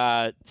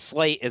entire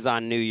slate is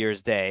on New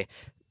Year's Day.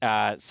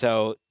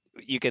 So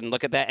You can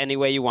look at that any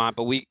way you want,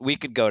 but we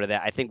could go to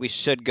that. I think we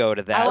should go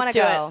to that. I want to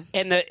go.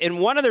 And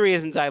one of the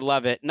reasons I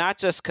love it, not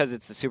just because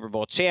it's the Super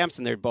Bowl champs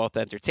and they're both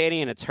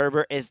entertaining and it's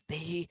Herbert, is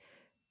they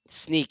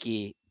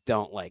sneaky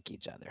don't like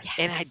each other. Yes.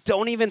 And I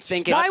don't even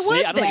think it's Why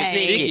would I don't think it's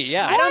they? sneaky.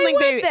 Yeah. I don't Why think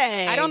would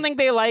they? I don't think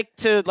they like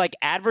to like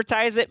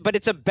advertise it, but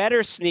it's a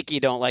better sneaky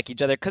don't like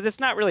each other because it's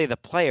not really the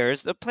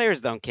players. The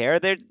players don't care.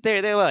 They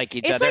like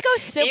each It's other. like a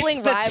sibling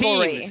it's the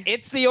rivalry. Teams.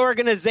 It's the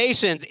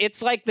organizations.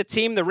 It's like the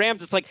team, the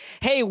Rams. It's like,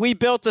 hey, we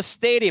built a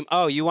stadium.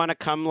 Oh, you want to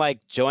come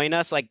like join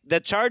us? Like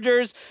the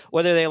Chargers,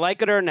 whether they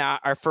like it or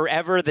not, are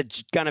forever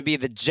gonna be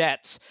the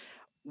Jets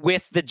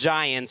with the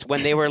Giants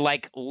when they were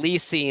like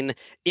leasing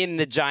in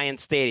the Giant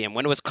Stadium,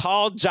 when it was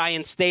called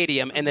Giant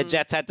Stadium and the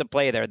Jets had to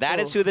play there. That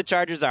is who the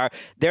Chargers are.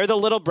 They're the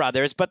little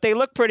brothers, but they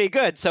look pretty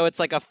good. So it's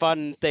like a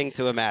fun thing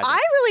to imagine.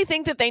 I really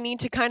think that they need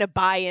to kind of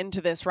buy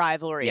into this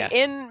rivalry. Yes.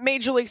 In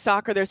Major League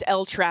Soccer, there's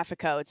El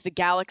Tráfico. It's the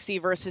Galaxy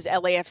versus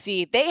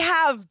LAFC. They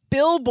have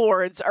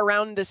billboards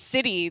around the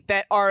city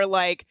that are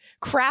like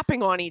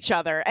crapping on each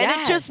other.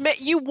 And it just,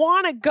 you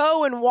want to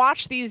go and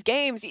watch these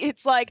games.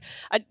 It's like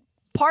a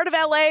part of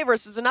LA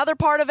versus another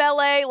part of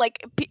LA.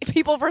 Like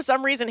people for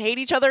some reason hate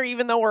each other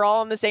even though we're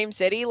all in the same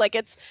city. Like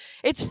it's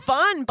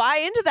fun. Buy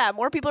into that.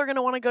 More people are going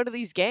to want to go to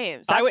these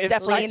games. That's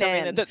definitely lean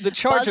something in. that's The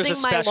Chargers buzzing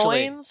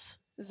especially. my loins.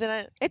 Is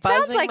it? It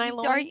sounds buzzing like my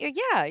loins?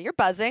 you're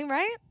buzzing,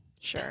 right?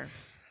 Sure.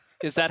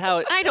 Is that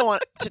how? I don't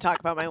want to talk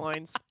about my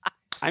loins.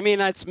 I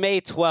mean, it's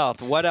May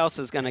 12th. What else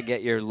is going to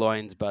get your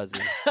loins buzzing?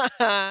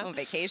 On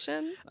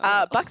vacation?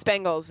 Oh. Bucks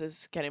Bengals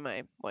is getting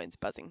my loins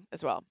buzzing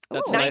as well.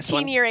 That's a nice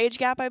one. 19-year age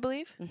gap, I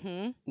believe.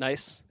 Mm-hmm.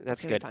 Nice.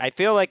 That's gonna be good. fun. I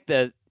feel like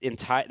this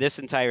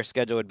entire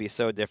schedule would be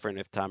so different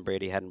if Tom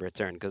Brady hadn't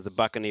returned because the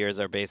Buccaneers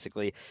are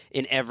basically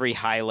in every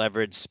high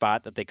leverage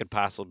spot that they could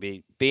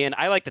possibly be in.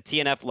 I like the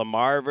TNF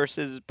Lamar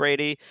versus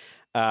Brady,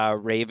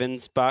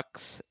 Ravens,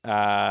 Bucks.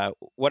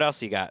 What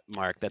else you got,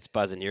 Mark, that's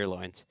buzzing your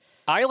loins?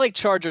 I like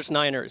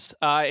Chargers-Niners.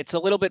 It's a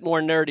little bit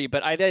more nerdy,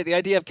 but the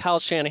idea of Kyle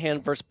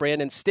Shanahan versus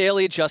Brandon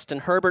Staley, Justin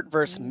Herbert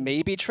versus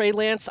maybe Trey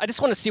Lance. I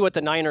just want to see what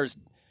the Niners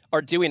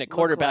are doing at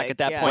quarterback at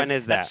that point. When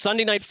is that? That's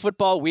Sunday Night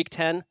Football, Week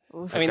 10.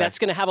 I mean, that's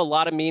going to have a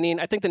lot of meaning.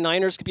 I think the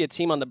Niners could be a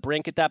team on the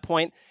brink at that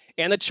point.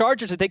 And the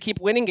Chargers, if they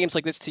keep winning games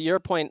like this, to your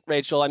point,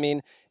 Rachel, I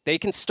mean, they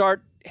can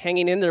start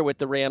hanging in there with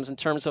the Rams in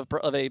terms of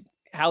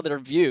how they're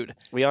viewed.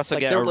 We also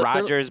get a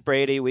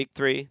Rodgers-Brady Week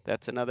 3.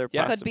 That's another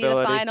possibility. Could be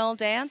the final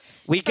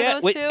dance for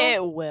those two.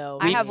 It will.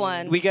 I have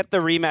one. We get the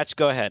rematch.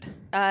 Go ahead.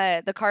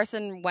 The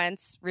Carson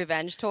Wentz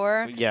Revenge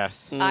Tour.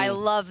 Yes. I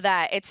love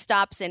that. It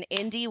stops in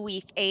Indy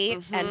Week 8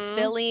 and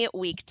Philly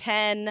Week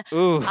 10.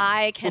 Ooh.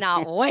 I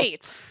cannot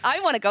wait. I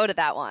want to go to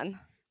that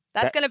one.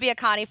 That's going to be a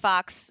Connie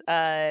Fox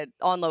on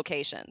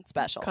location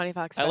special. Connie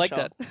Fox I special.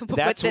 like that.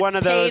 That's But one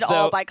of it's paid those,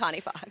 all though, by Connie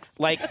Fox.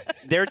 like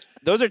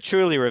those are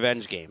truly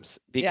revenge games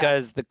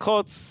because the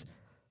Colts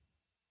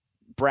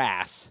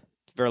brass,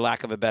 for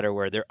lack of a better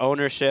word, their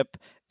ownership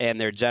and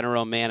their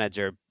general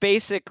manager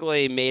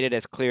basically made it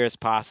as clear as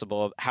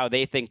possible how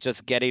they think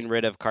just getting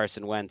rid of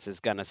Carson Wentz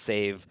is going to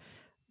save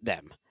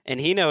them.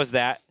 And he knows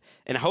that.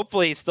 And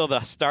hopefully he's still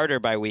the starter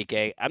by Week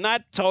 8. I'm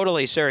not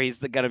totally sure he's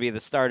going to be the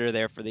starter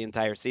there for the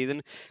entire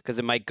season because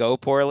it might go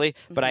poorly.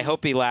 But I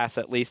hope he lasts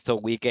at least till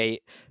Week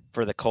 8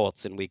 for the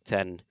Colts in Week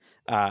 10.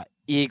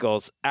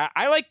 Eagles.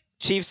 I like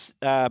Chiefs,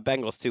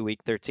 Bengals too,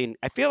 Week 13.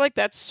 I feel like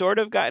that's sort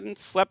of gotten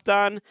slept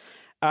on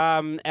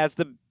as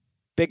the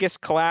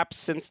biggest collapse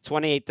since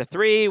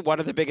 28-3.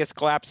 One of the biggest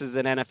collapses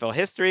in NFL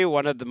history.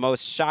 One of the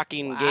most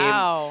shocking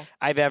games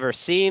I've ever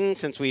seen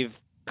since we've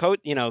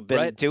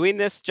been doing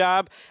this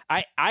job.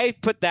 I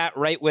put that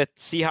right with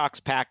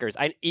Seahawks Packers.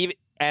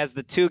 As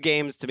the two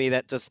games to me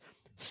that just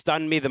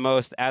stunned me the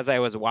most as I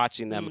was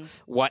watching them.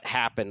 What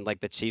happened?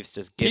 Like the Chiefs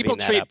just giving People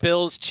that treat up.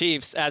 Bills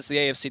Chiefs as the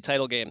AFC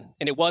title game,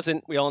 and it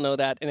wasn't. We all know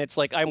that, and it's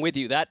like I'm with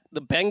you. That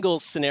the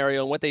Bengals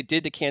scenario and what they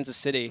did to Kansas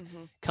City,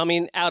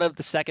 coming out of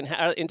the second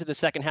into the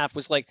second half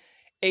was like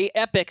a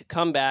epic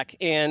comeback,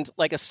 and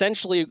like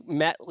essentially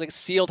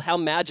sealed how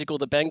magical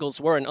the Bengals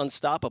were and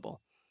unstoppable.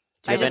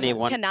 I just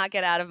cannot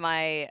get out of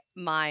my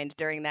mind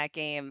during that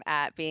game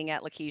at being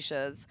at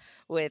Lakeisha's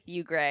with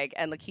you, Greg,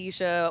 and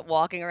Lakeisha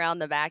walking around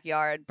the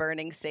backyard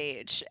burning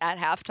sage at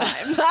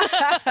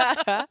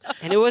halftime.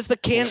 And it was the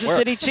Kansas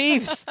City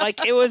Chiefs.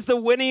 Like, it was the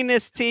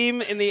winningest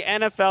team in the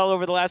NFL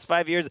over the last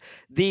 5 years.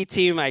 The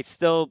team, I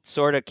still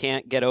sort of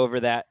can't get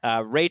over that.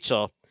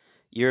 Rachel,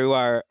 you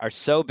are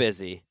so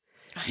busy.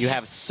 You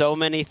have so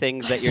many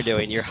things that you're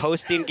doing. You're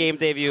hosting Game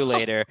Debut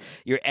later.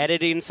 You're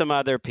editing some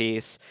other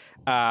piece.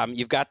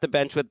 You've got the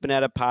Bench with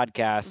Bonetta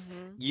podcast.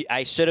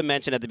 I should have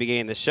mentioned at the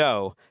beginning of the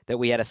show that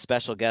we had a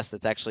special guest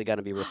that's actually going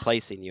to be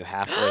replacing you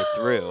halfway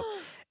through.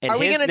 And Are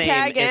we his gonna name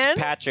tag is in?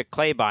 Patrick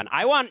Claybon.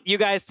 I want you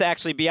guys to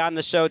actually be on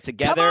the show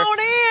together Come on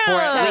in! for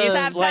at Tap, least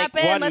tap, like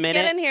tap in. 1 Let's minute.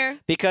 get in here.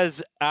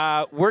 Because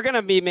we're going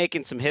to be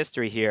making some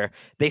history here.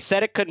 They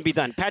said it couldn't be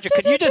done. Patrick,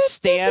 could you just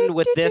stand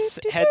with this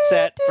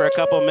headset for a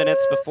couple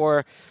minutes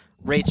before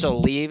Rachel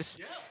leaves?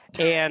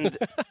 And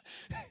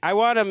I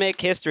want to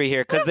make history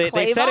here because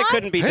they said it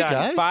couldn't be Hey,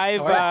 done.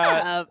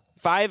 guys.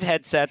 5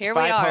 headsets, Here we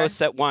 5 are.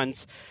 hosts at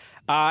once.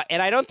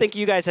 And I don't think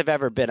you guys have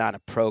ever been on a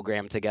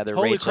program together,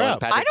 Holy Rachel crap.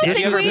 and Patrick. I don't Have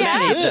think you ever we met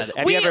have. each other?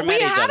 Have you ever met We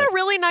each had other? a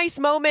really nice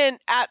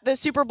moment at the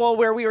Super Bowl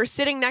where we were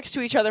sitting next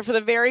to each other for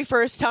the very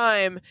first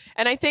time.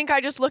 And I think I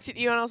just looked at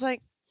you and I was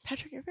like,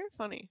 Patrick, you're very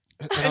funny.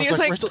 And And I was he was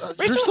like, like,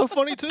 Rachel, you're so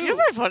funny too. You're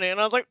very funny. And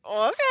I was like,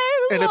 okay.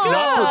 This And is if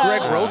not for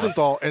Greg fun.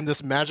 Rosenthal and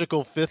this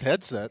magical 5th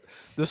headset,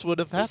 this would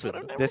have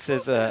happened. This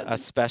is a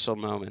special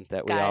moment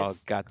that we all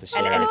Guys. got to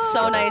share. And it's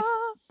so nice.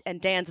 And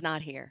Dan's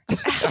not here. Wow.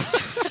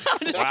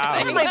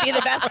 That might be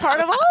the best part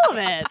of all of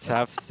it.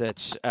 Tough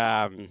stitch.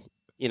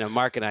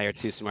 Mark and I are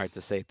too smart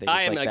to say things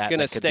I am like that. going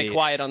to that could stay be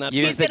quiet on that.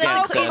 used He's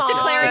against us.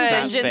 declaring It's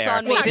not vengeance fair.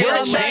 on me. Dan, from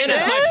Dan is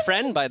Jackson. my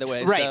friend, by the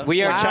way. Right, So.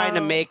 we are trying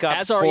to make up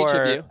As are each of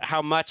for you.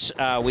 how much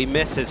we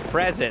miss his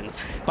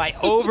presence by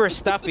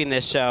overstuffing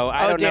this show.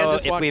 I don't Dan know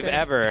just if walked we've in.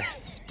 ever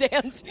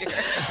Dan's here.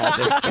 had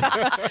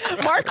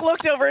this. Mark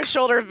looked over his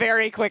shoulder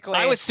very quickly.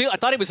 I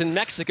thought he was in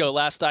Mexico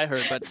last I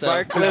heard, but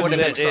Mark when lives the in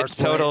music starts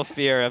total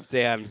fear of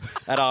Dan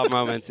at all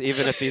moments,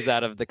 even if he's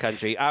out of the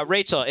country.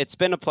 Rachel, it's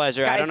been a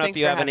pleasure. I Guys, don't know if thanks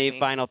you for have any having me.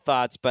 final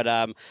thoughts,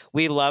 but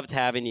we loved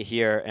having you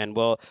here, and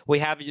we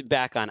have you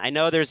back on. I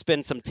know there's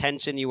been some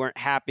tension. You weren't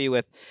happy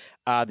with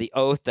the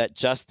oath that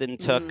Justin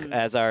took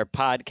as our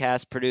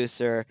podcast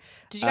producer.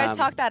 Did you guys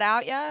talk that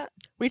out yet?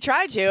 We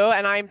tried to,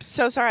 and I'm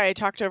so sorry I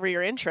talked over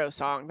your intro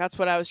song. That's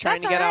what I was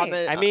trying That's to get all on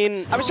right. the. I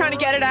mean, I was trying to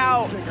get it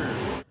out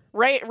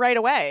right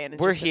away, and it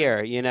we're just-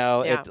 here.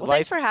 Yeah. Well,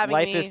 thanks for having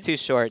life me. is too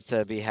short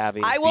to be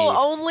having. I will beef.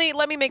 only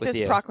let me make with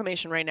this you.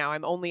 proclamation right now.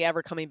 I'm only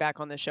ever coming back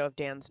on the show if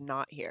Dan's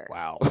not here.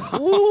 Wow.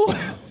 Ooh.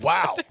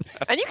 Wow.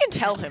 And you can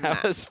tell him That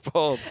that. was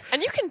bold.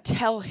 And you can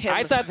tell him.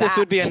 I thought this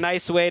would be a that.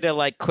 nice way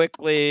to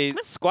quickly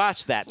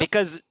squash that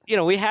because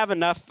we have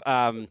enough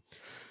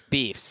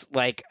beefs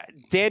like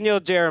Daniel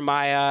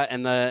Jeremiah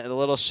and the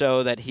little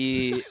show that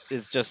he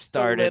is just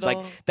started. Like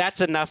little- that's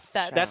enough.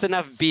 That's- That's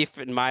enough beef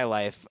in my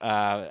life.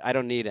 I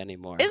don't need any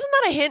more. Isn't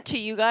that a hint to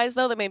you guys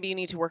though that maybe you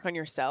need to work on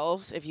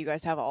yourselves if you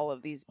guys have all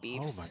of these Oh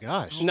beefs? my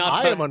gosh.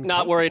 Not, I am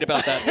not worried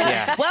about that.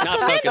 Yeah. Welcome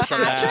Not in, focused on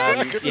that.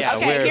 Patrick. Yeah,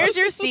 Okay, here's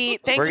your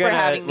seat. Thanks we're gonna for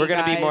having me. we're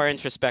gonna be more guys.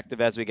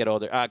 introspective as we get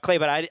older. Clay,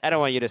 but I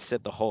don't want you to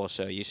sit the whole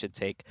show. You should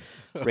take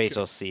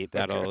Rachel's seat.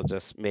 That'll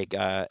just make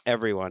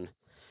everyone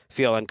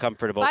feel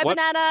uncomfortable. Bye, One-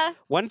 Banana.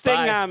 One thing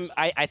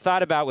Bye. I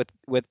thought about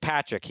with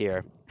Patrick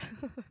here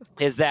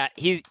is that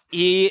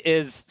he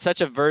is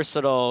such a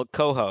versatile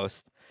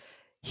co-host.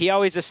 He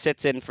always just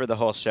sits in for the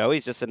whole show.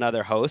 He's just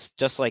another host,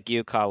 just like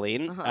you,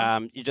 Colleen.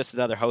 You're just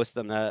another host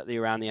on the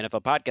Around the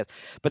NFL podcast.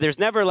 But there's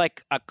never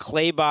like a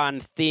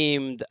Claybon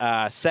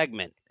themed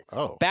segment.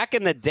 Oh. Back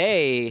in the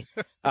day,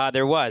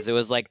 there was. It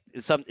was like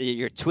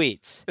your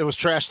tweets. It was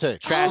Trash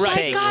Take. Trash Oh my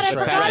takes God, I with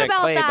forgot Patrick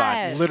about Claybon.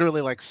 that.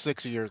 Literally like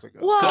 6 years ago.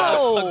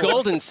 Whoa. A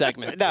golden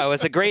segment. No, it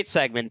was a great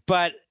segment.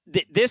 But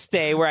this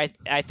day where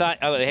I thought,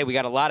 oh, hey, we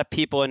got a lot of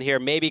people in here.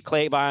 Maybe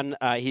Claybon,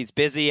 he's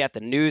busy at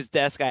the news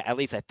desk. At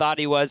least I thought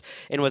he was,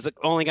 and was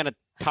only going to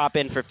pop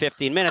in for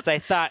 15 minutes. I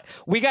thought,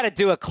 we got to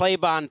do a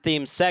Claybon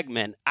themed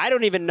segment. I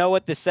don't even know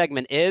what this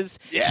segment is.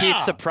 Yeah. He's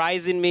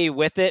surprising me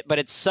with it, but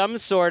it's some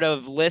sort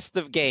of list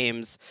of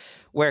games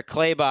where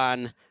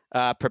Claybon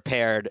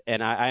prepared,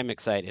 and I'm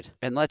excited.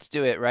 And let's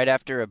do it right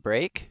after a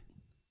break.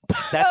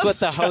 That's what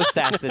the host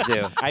has to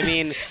do. I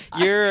mean,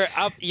 you're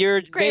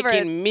Graver.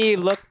 making me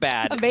look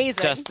bad.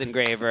 Amazing. Justin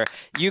Graver.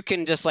 You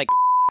can just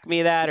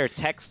me that or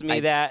text me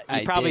that. You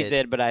I probably did.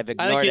 did, but I've I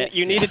ignored think it.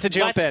 you needed to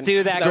jump in. Let's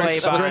do that was-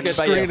 Claybon that was The good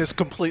by you. screen is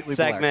completely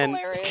black. segment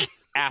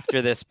Hilarious.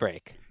 after this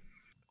break.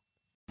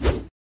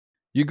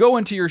 You go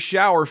into your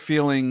shower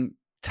feeling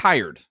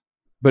tired,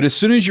 but as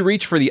soon as you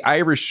reach for the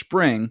Irish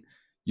Spring,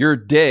 your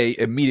day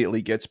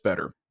immediately gets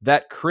better.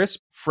 That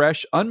crisp,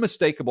 fresh,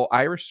 unmistakable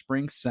Irish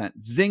Spring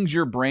scent zings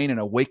your brain and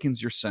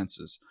awakens your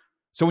senses.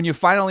 So when you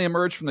finally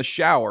emerge from the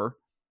shower,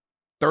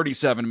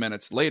 37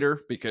 minutes later,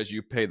 because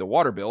you pay the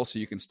water bill so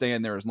you can stay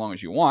in there as long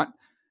as you want,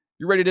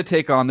 you're ready to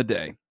take on the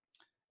day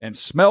and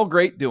smell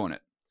great doing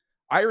it.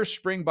 Irish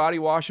Spring Body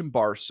Wash and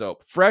Bar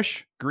Soap.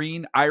 Fresh,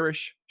 green,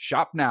 Irish.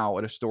 Shop now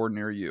at a store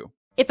near you.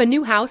 If a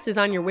new house is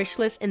on your wish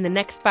list in the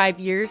next 5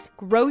 years,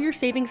 grow your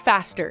savings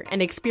faster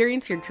and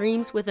experience your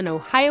dreams with an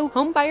Ohio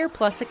Homebuyer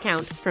Plus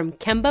account from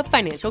Kemba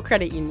Financial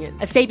Credit Union.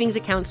 A savings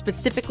account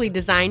specifically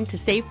designed to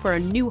save for a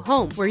new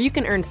home where you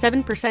can earn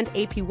 7%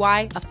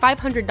 APY,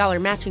 a $500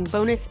 matching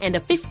bonus, and a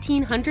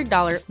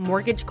 $1,500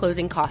 mortgage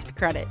closing cost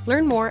credit.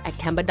 Learn more at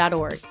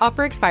Kemba.org.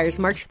 Offer expires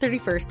March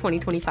 31st,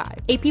 2025.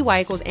 APY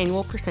equals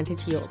annual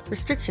percentage yield.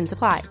 Restrictions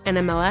apply.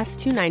 NMLS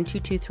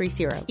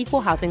 292230.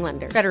 Equal housing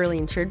lender. Federally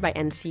insured by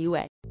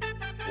NCUA.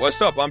 What's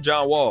up? I'm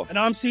John Wall. And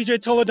I'm CJ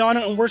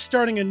Toledano, and we're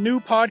starting a new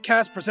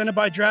podcast presented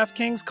by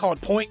DraftKings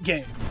called Point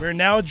Game. We're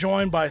now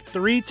joined by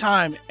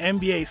three-time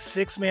NBA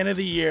Sixth Man of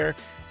the Year,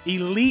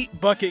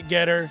 elite bucket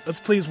getter. Let's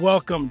please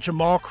welcome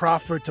Jamal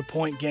Crawford to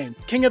Point Game.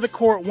 King of the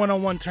Court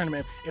one-on-one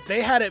tournament. If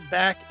they had it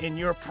back in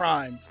your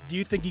prime, do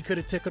you think you could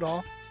have took it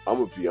all? I'm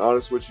going to be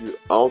honest with you.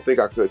 I don't think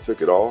I could have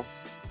took it all,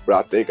 but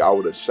I think I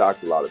would have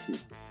shocked a lot of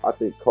people. I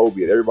think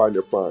Kobe and everybody in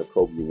their prime,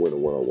 Kobe would win a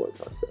one-on-one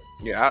contest.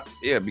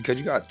 Yeah, because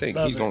you got to think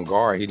he's going to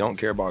guard. He don't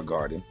care about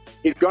guarding.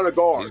 He's going to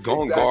guard. He's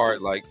going to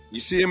guard. Like,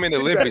 you see him in the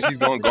Olympics, he's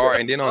going to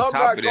guard. And then on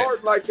top of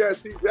that. Like that,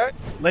 see that?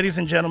 Ladies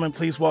and gentlemen,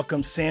 please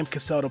welcome Sam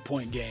Cassell to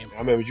Point Game. I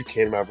remember you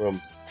came out from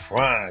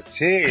prime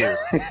 10.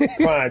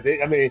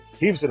 I mean,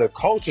 he was in a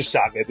culture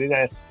shock. And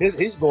then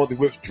he's going through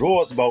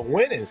withdrawals about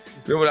winning.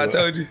 Remember what I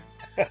told you?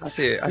 I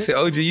said,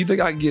 OG, you think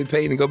I can get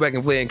paid and go back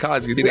and play in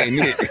college because it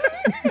ain't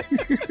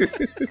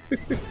it?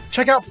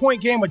 Check out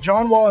Point Game with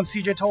John Wall and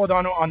CJ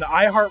Toledano on the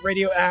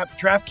iHeartRadio app,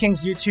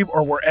 DraftKings YouTube,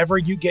 or wherever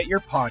you get your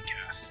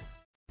podcasts.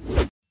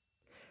 All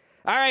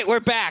right, we're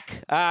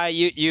back.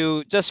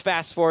 You just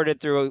fast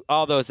forwarded through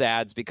all those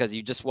ads because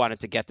you just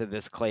wanted to get to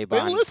this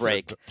Claybon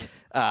break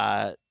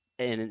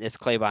in this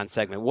Claybon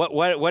segment.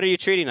 What are you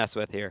treating us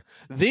with here?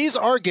 These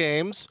are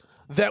games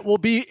that will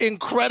be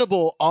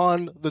incredible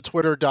on the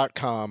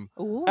Twitter.com.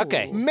 Ooh.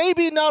 Okay.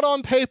 Maybe not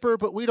on paper,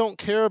 but we don't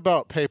care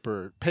about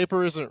paper.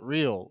 Paper isn't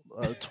real.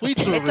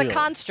 Tweets are It's real. a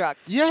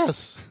construct.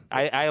 Yes.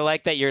 I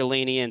like that you're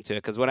leaning into it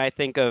because when I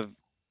think of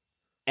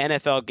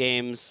NFL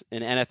games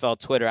and NFL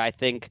Twitter, I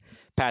think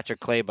Patrick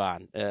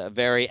Claybon,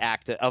 very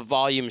active, a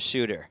volume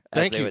shooter, as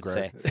Thank they you, would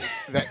Greg.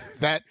 say.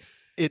 that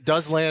it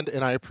does land,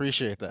 and I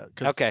appreciate that.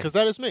 Okay. Because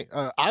that is me.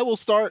 I will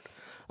start.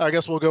 I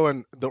guess we'll go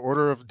in the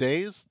order of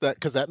days,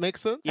 because that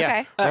makes sense. Yeah.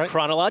 Okay. Right?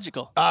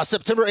 Chronological.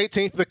 September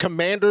 18th, the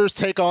Commanders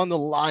take on the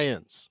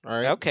Lions.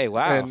 All right. Okay,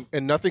 wow.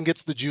 And nothing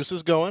gets the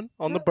juices going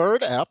on the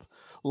Bird app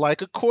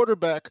like a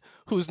quarterback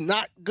who's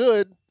not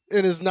good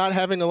and is not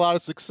having a lot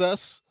of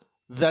success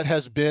that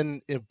has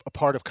been a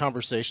part of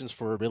conversations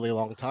for a really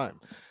long time.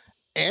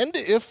 And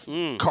if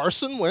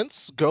Carson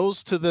Wentz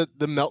goes to the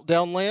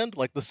meltdown land,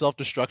 like the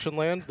self-destruction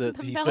land that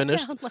he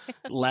finished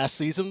last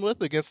season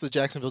with against the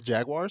Jacksonville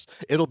Jaguars,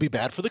 it'll be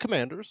bad for the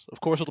Commanders.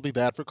 Of course, it'll be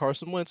bad for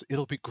Carson Wentz.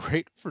 It'll be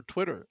great for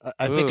Twitter.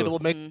 I think it will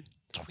make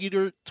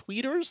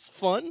tweeters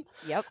fun.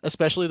 Yep.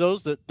 Especially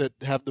those that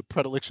have the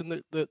predilection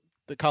that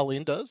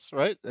Colleen does,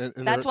 right? And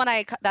That's when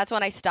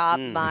I stop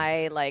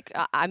my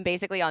I'm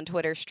basically on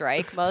Twitter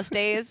strike most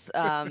days,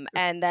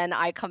 and then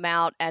I come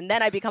out and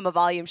then I become a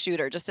volume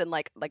shooter just in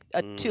like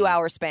a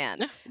 2-hour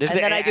span, and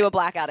then I do a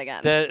blackout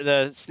again.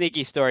 The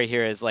sneaky story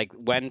here is like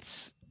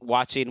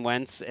watching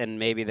Wentz and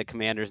maybe the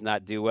Commanders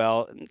not do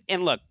well,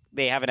 and look,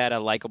 they haven't had a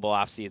likable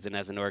offseason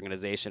as an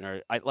organization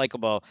or a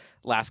likable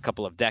last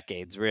couple of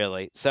decades,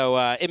 really. So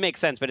it makes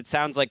sense, but it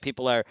sounds like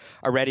people are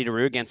ready to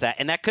root against that.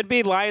 And that could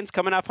be Lions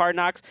coming off Hard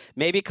Knocks,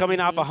 maybe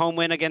coming off a home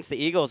win against the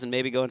Eagles and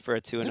maybe going for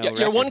a 2-0 record.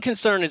 Your one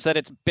concern is that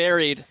it's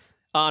buried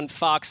on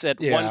Fox at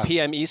 1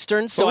 p.m.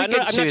 Eastern. So Well, I'm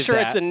not sure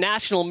it's a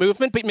national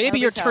movement, but maybe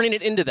you're turning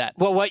it into that.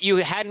 Well, what you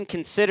hadn't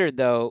considered,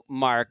 though,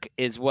 Mark,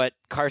 is what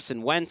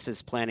Carson Wentz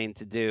is planning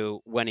to do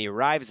when he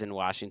arrives in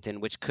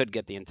Washington, which could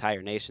get the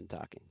entire nation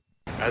talking.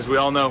 As we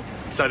all know,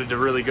 excited to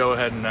really go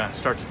ahead and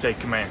start to take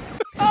command.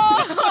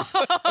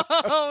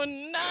 Oh,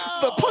 no.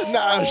 The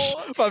panache,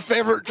 my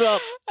favorite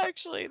drop.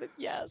 Actually,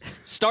 yes.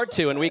 Start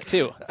 2 in week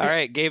 2. All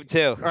right, game 2.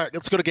 All right,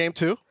 let's go to game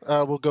 2.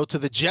 We'll go to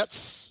the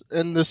Jets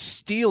and the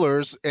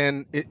Steelers,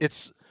 and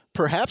it's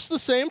perhaps the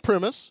same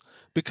premise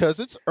because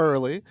it's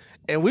early,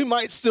 and we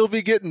might still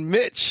be getting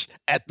Mitch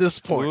at this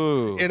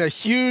point in a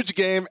huge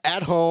game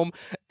at home.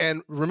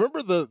 And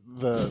remember the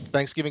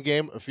Thanksgiving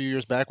game a few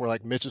years back where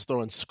like Mitch is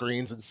throwing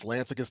screens and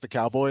slants against the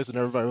Cowboys, and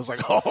everybody was like,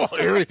 "Oh,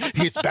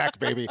 he's back,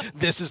 baby!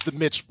 This is the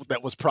Mitch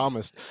that was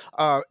promised."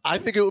 I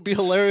think it would be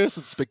hilarious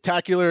and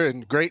spectacular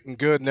and great and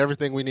good and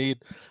everything we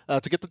need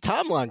to get the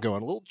timeline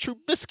going. A little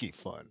Trubisky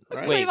fun,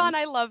 right? Claybon,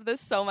 I love this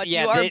so much.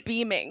 Yeah, you are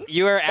beaming.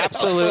 You are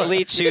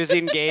absolutely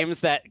choosing games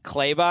that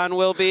Claybon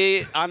will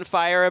be on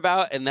fire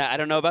about, and that I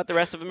don't know about the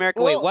rest of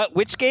America. Well, Wait,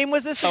 which game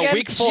was this again?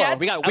 Week 4. Jets.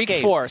 We got week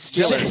 4.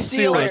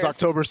 Steelers,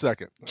 October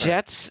 2nd.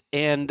 Jets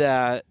and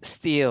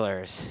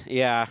Steelers.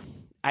 Yeah.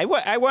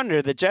 I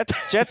wonder, the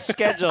Jets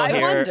schedule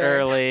here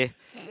early.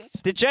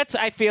 The Jets,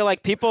 I feel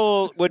like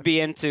people would be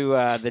into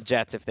the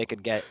Jets if they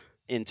could get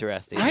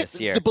interesting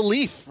this year. The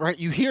belief, right?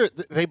 You hear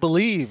it, they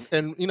believe.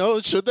 And,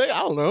 should they? I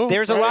don't know.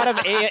 There's a lot of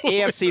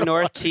AFC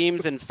North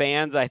teams and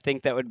fans, I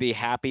think, that would be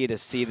happy to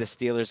see the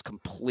Steelers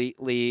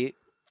completely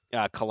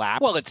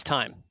collapse. Well, it's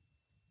time.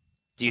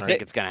 Do you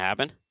think it's going to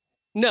happen?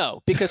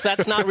 No, because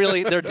that's not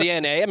really their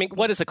DNA. I mean,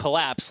 what is a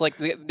collapse? Like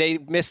they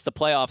missed the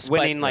playoffs,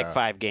 winning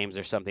 5 games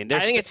or something. I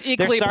think it's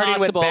equally they're starting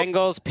possible. with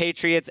Bengals,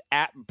 Patriots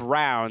at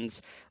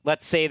Browns.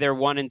 Let's say they're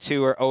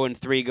 1-2 or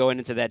 0-3 going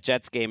into that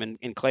Jets game,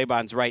 and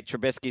Claybon's right.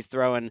 Trubisky's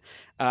throwing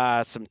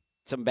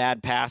some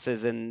bad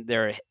passes, and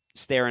they're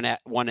staring at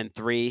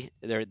 1-3.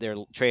 They're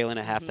trailing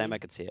at halftime. I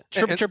could see it.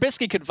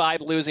 Trubisky could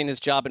vibe losing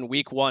his job in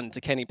week 1 to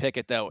Kenny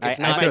Pickett, though. If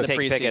I not might in the take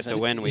Pickett preseason. to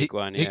win week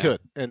 1. He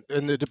could, and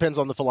it depends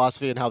on the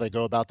philosophy and how they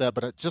go about that.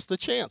 But it's just the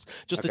chance,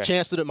 the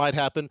chance that it might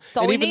happen. That's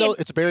all and we even need. though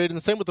it's buried in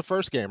the same with the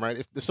first game, right?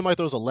 If somebody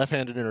throws a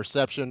left-handed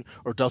interception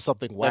or does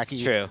something wacky,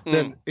 That's true.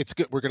 then it's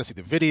good. We're going to see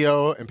the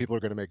video, and people are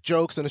going to make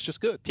jokes, and it's just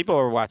good. People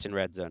are watching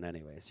Red Zone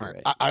anyways. You're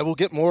right. I will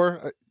get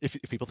more. If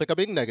people think I'm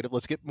being negative,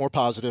 let's get more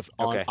positive.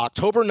 On Okay.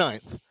 October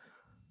 9th,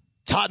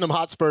 Tottenham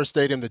Hotspur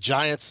Stadium, the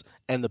Giants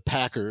and the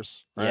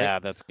Packers. Right? Yeah,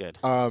 that's good.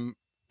 I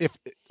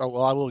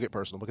will get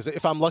personal because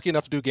if I'm lucky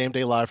enough to do Game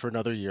Day Live for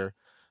another year,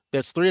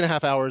 that's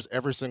 3.5 hours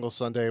every single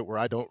Sunday where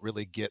I don't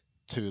really get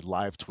to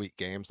live tweet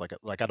games. Like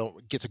I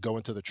don't get to go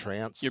into the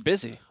trance. You're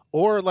busy.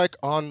 Or like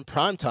on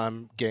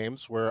primetime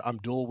games where I'm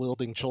dual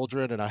wielding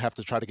children and I have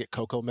to try to get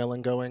Coco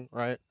Melon going,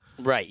 right?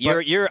 Right.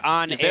 You're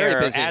on very air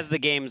busy. as the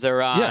games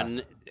are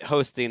on,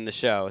 hosting the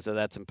show, so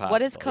that's impossible.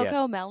 What is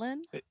Coco Yes.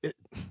 Melon?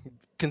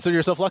 Consider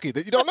yourself lucky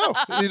that you don't know.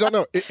 You don't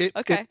know.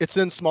 Okay. It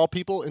sends small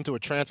people into a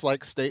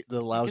trance-like state that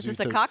allows Is you this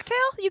to. a cocktail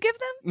you give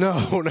them?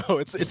 No,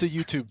 it's a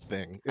YouTube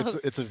thing.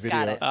 It's a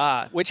video.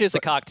 it. Which is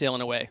a cocktail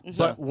in a way.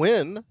 But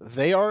when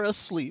they are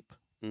asleep,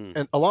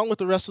 and along with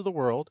the rest of the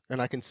world,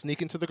 and I can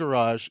sneak into the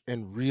garage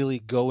and really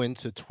go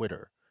into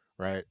Twitter,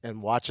 right,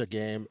 and watch a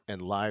game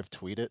and live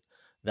tweet it,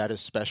 that is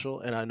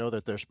special. And I know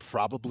that there's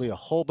probably a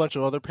whole bunch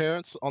of other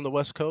parents on the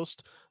West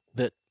Coast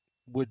that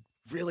would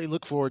really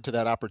look forward to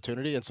that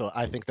opportunity. And so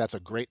I think that's a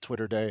great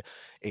Twitter day,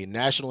 a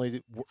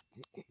globally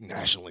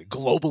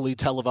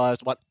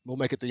televised. We'll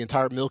make it the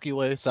entire Milky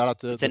Way. Shout out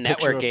to It's a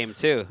network game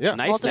too. Yeah,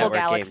 Nice Multiple network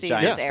galaxies,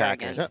 game. Giants, it's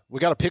Packers. yeah. We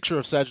got a picture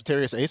of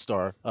Sagittarius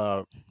A-star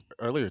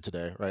earlier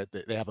today, right?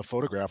 They have a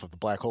photograph of the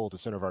black hole at the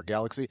center of our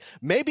galaxy.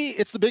 Maybe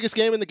it's the biggest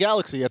game in the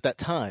galaxy at that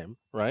time,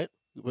 right?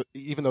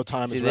 Even though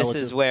time See, is this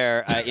relative. is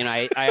where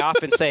I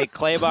often say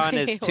Claybon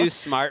is too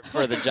smart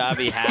for the job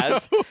he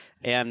has,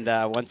 and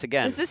once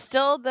again, Is this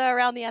still the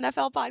Around the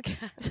NFL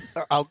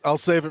podcast? I'll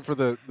save it for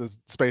the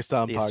Space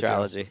Time The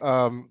podcast.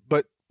 astrology.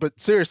 But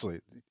seriously,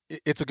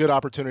 it's a good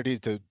opportunity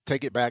to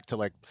take it back to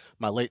like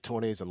my late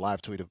 20s and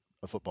live tweet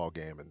a football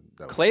game. And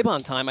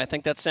Claybon time, I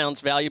think that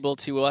sounds valuable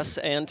to us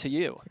and to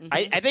you.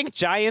 I think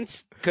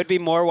Giants could be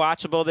more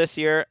watchable this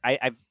year.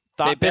 I've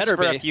thought They this better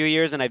for be. a few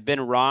years, and I've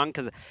been wrong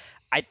because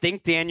I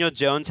think Daniel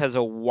Jones has a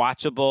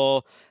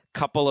watchable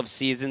couple of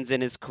seasons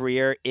in his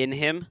career in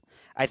him.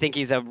 I think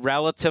he's a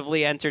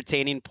relatively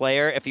entertaining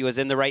player if he was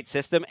in the right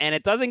system, and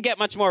it doesn't get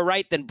much more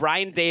right than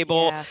Brian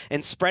Dable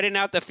and spreading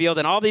out the field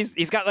and all these.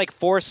 He's got like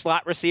 4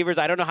 slot receivers.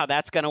 I don't know how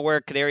that's going to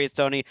work. Kadarius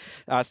Toney,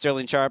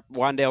 Sterling Sharp,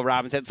 Wan'Dale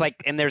Robinson. It's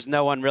like, and there's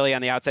no one really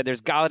on the outside.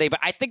 There's Galladay, but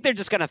I think they're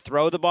just going to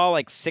throw the ball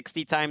like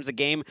 60 times a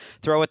game.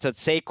 Throw it to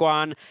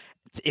Saquon.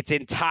 It's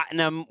in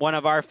Tottenham, one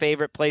of our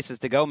favorite places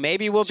to go.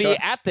 Maybe we'll be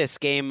at this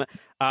game,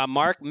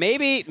 Mark.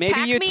 Maybe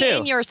Pack you me too.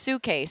 in your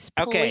suitcase,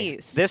 please. Okay,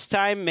 this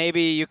time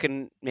maybe you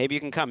can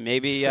come.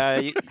 Maybe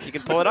you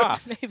can pull it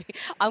off. Maybe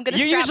I'm going to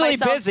You're strap usually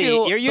myself busy. to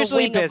You're the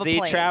usually wing of a busy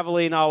plane.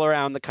 traveling all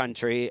around the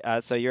country,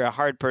 so you're a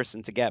hard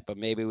person to get. But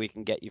maybe we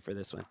can get you for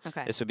this one.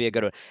 Okay. This would be a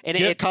good one. And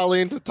get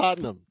Colleen to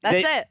Tottenham.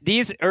 That's it.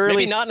 These early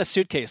Maybe not in a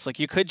suitcase. Like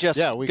you could just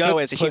we go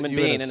could as a put human you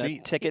in being a in a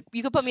seat. ticket.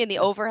 You could put me in the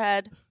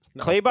overhead.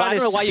 Claybon But I don't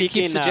is know why you keep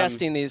speaking,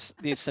 suggesting these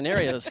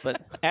scenarios,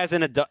 but as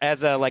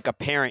a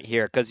parent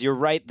here, because you're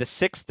right, the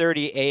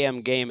 6:30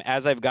 a.m. game,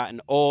 as I've gotten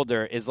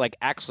older, is like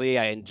actually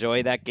I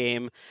enjoy that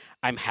game.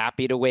 I'm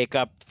happy to wake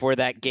up for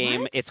that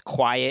game. It's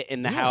quiet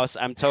in the house.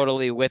 I'm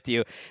totally with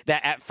you.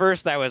 That at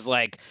first I was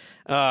like,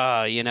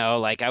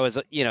 like I was,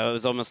 it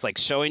was almost like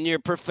showing your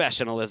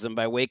professionalism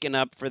by waking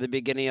up for the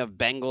beginning of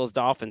Bengals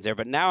Dolphins there.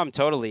 But now I'm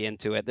totally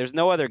into it. There's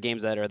no other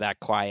games that are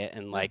that quiet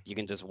and like you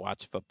can just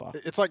watch football.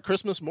 It's like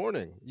Christmas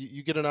morning.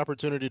 You get an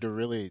opportunity to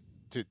really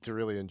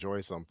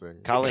enjoy something.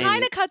 It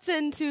kind of cuts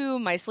into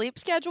my sleep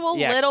schedule a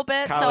Yeah, little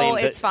bit, Colleen, so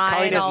it's fine.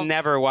 Colleen has I'll-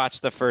 never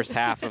watched the first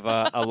half of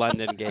a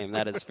London game.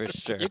 That is for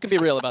sure. you can be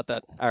real about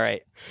that. All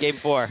right, game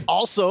 4.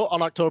 Also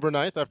on October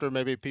 9th, after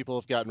maybe people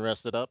have gotten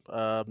rested up,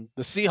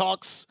 the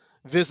Seahawks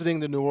visiting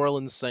the New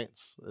Orleans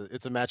Saints.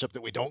 It's a matchup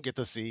that we don't get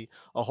to see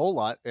a whole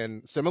lot,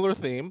 and similar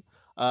theme.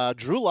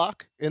 Drew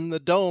Lock in the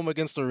dome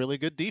against a really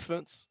good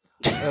defense.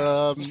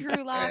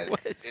 Drew Lock.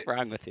 What's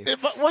wrong with you?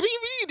 What do you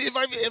mean?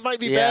 It might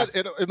be Yeah.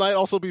 bad. It might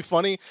also be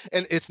funny.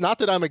 And it's not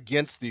that I'm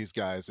against these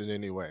guys in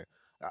any way.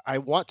 I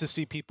want to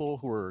see people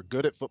who are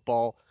good at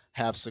football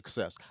have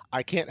success.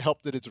 I can't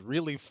help that it's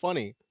really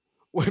funny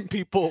when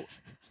people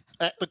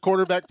at the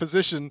quarterback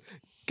position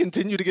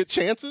continue to get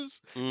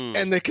chances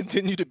and they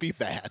continue to be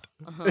bad.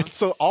 And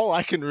so all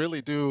I can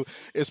really do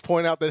is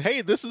point out that,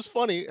 hey, this is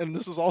funny and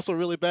this is also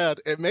really bad.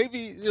 And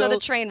maybe So the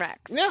train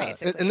wrecks, Yeah.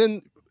 basically. And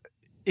then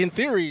in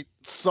theory,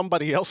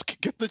 somebody else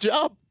could get the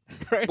job.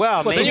 Right?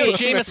 Well, Then you maybe have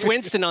Jameis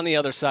Winston on the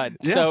other side.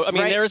 Yeah, So I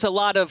mean, right. there's a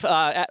lot of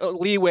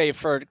leeway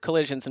for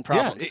collisions and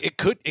problems. Yeah,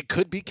 it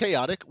could be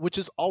chaotic, which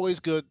is always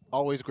good,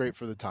 always great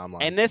for the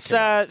timeline. And this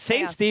Chaos.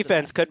 Saints is the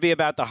defense best. could be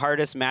about the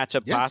hardest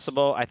matchup Yes.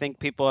 possible. I think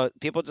people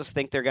just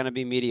think they're going to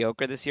be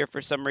mediocre this year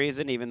for some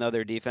reason, even though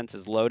their defense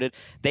is loaded.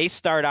 They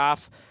start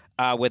off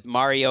with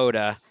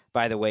Mariota,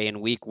 by the way,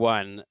 in week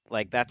 1.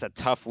 Like, that's a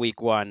tough week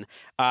 1.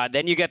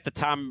 Then you get the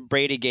Tom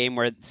Brady game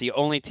where it's the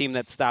only team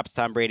that stops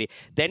Tom Brady.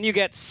 Then you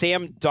get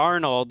Sam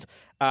Darnold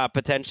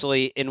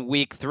potentially in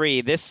week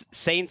 3. This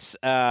Saints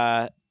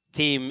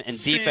team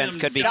and defense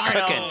could be Darnold.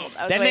 cooking. I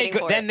was Then waiting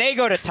for then it. they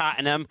go to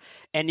Tottenham.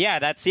 And, yeah,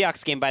 that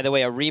Seahawks game, by the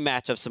way, a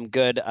rematch of some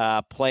good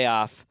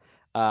playoff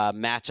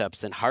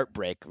matchups and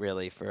heartbreak,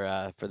 really,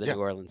 for the New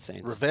Orleans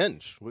Saints.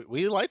 Revenge.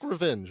 We like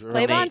revenge.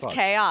 Claiborne's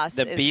chaos.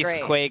 The is Beast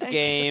great. Quake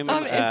game.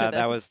 I'm into That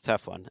this. was a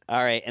tough one.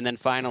 All right, and then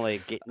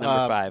finally,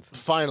 number 5.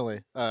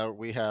 Finally,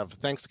 we have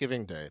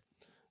Thanksgiving Day,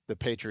 the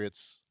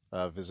Patriots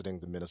visiting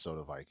the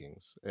Minnesota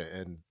Vikings,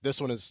 and this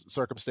one is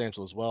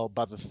circumstantial as well.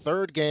 By the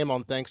third game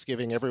on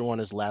Thanksgiving, everyone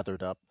is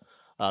lathered up.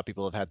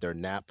 People have had their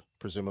nap.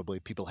 Presumably,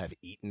 people have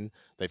eaten.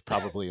 They've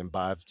probably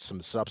imbibed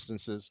some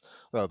substances.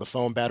 The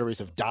phone batteries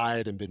have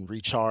died and been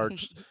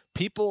recharged.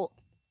 People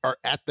are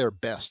at their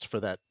best for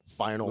that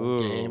final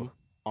game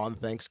on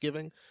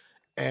Thanksgiving.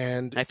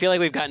 And I feel like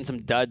we've gotten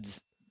some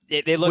duds.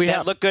 They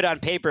look good on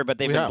paper, but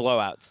they've been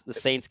blowouts. The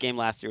Saints game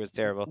last year was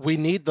terrible. We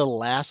need the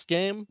last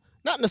game.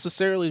 Not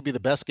necessarily to be the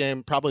best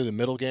game. Probably the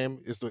middle game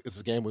is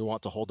the game we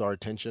want to hold our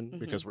attention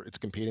because it's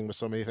competing with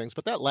so many things.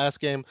 But that last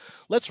game,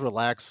 let's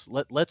relax.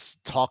 Let's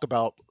talk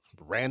about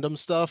random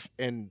stuff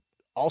and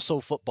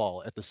also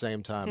football at the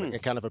same time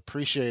and kind of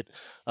appreciate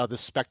the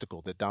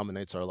spectacle that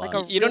dominates our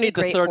lives. You don't need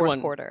the third one.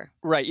 Quarter.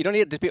 Right. You don't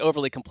need it to be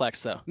overly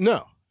complex, though.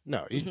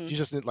 No, you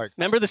just need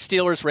Remember the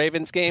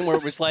Steelers-Ravens game where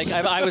it was like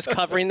I was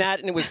covering that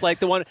and it was like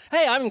the one.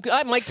 Hey, I'm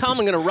Mike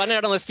Tomlin going to run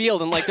out on the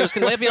field and like there's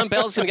Le'Veon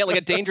Bell's going to get like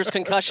a dangerous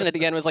concussion at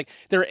the end. It was like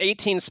there are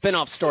 18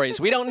 spin-off stories.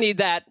 We don't need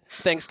that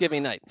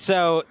Thanksgiving night.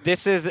 So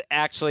this is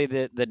actually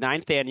the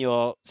 9th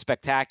annual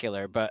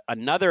spectacular, but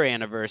another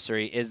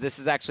anniversary is this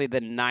is actually the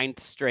 9th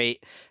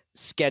straight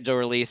schedule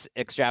release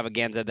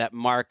extravaganza that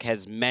Mark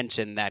has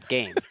mentioned that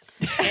game.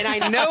 And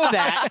I know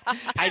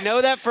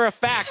that for a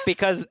fact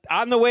because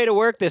on the way to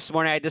work this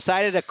morning, I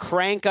decided to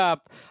crank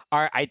up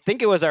I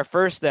think it was our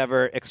first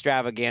ever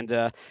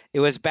extravaganza. It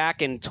was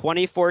back in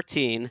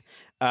 2014.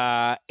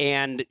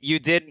 And you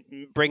did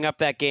bring up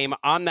that game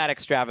on that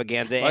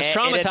extravaganza. I was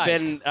traumatized. It had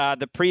been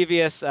the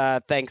previous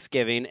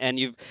Thanksgiving, and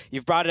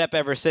you've brought it up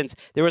ever since.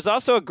 There was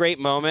also a great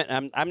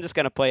moment. I'm just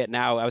going to play it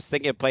now. I was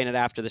thinking of playing it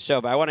after the show,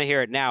 but I want to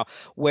hear it now,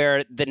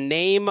 where the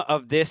name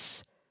of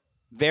this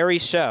very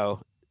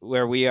show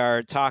where we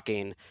are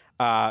talking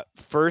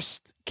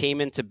first came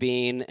into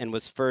being and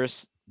was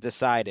first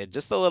decided.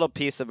 Just a little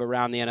piece of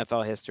Around the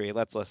NFL history.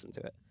 Let's listen to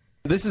it.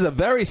 This is a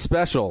very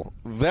special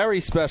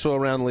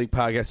Around the League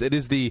podcast. It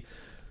is the,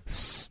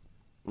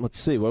 let's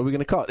see, what are we going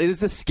to call it? It is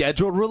the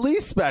scheduled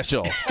release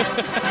special.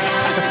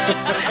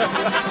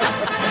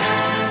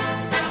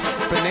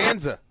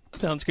 Bonanza.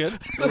 Sounds good.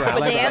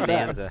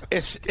 Bonanza.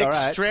 It's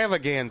right.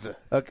 extravaganza.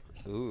 Okay.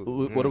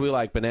 What do we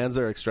like,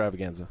 Bonanza or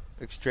extravaganza?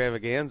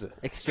 Extravaganza.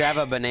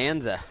 Extrava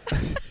Bonanza.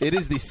 It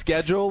is the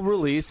scheduled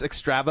release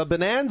Extrava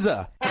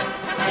Bonanza.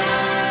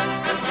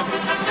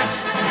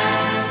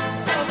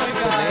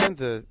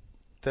 Bonanza.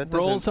 That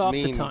doesn't Rolls off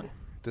mean the tongue.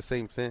 The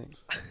same thing.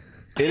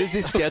 It is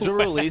the scheduled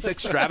release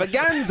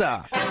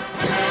Extravaganza.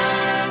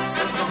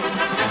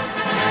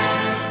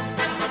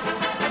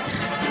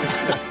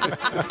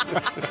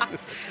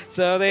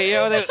 So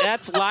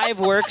that's live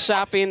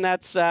workshopping.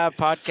 That's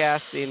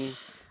podcasting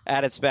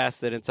at its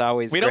best, and it's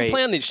always we great. don't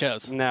plan these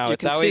shows. No, you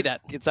it's can always see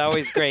that. It's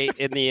always great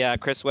in the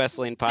Chris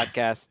Wesseling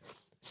podcast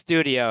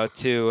studio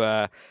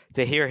to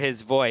hear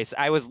his voice.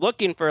 I was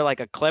looking for like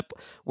a clip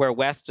where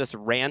Wes just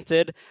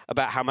ranted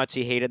about how much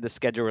he hated the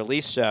schedule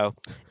release show,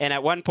 and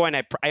at one point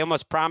I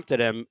almost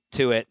prompted him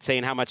to it,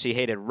 saying how much he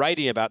hated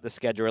writing about the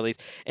schedule release,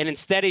 and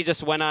instead he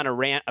just went on a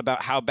rant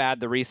about how bad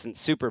the recent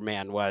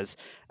Superman was,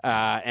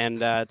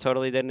 and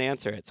totally didn't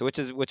answer it. So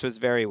which was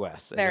very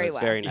Wes. Very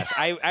Wes. Very nice.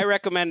 I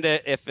recommend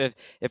it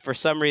if for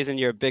some reason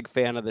you're a big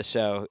fan of the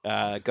show,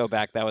 go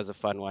back. That was a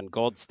fun one.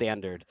 Gold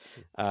Standard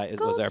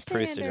was our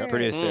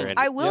producer. And,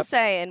 I will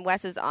say, in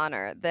Wes's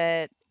honor,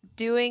 that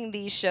doing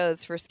these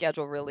shows for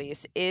schedule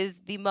release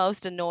is the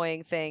most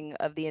annoying thing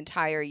of the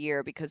entire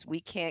year because we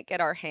can't get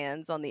our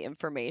hands on the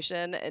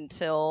information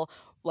until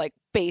like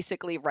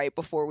basically right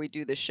before we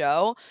do the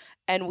show,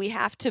 and we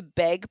have to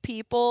beg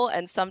people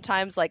and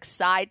sometimes like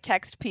side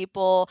text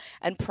people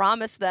and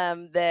promise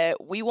them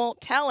that we won't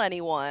tell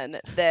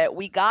anyone that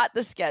we got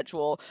the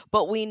schedule,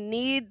 but we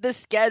need the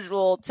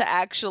schedule to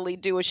actually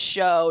do a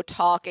show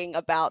talking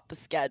about the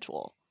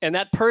schedule. And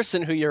that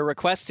person who you're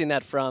requesting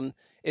that from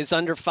is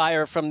under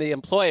fire from the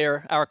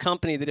employer, our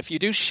company, that if you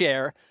do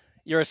share,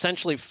 you're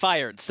essentially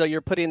fired. So you're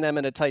putting them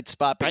in a tight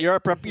spot. But you're a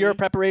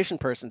preparation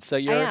person, so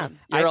you're.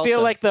 I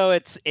feel like though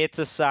it's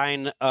a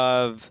sign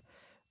of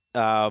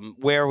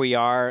where we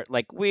are.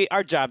 Like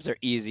our jobs are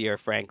easier,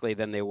 frankly,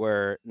 than they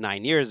were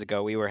 9 years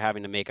ago. We were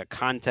having to make a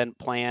content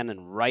plan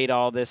and write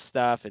all this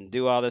stuff and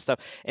do all this stuff.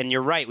 And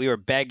you're right, we were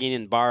begging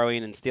and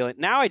borrowing and stealing.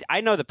 Now I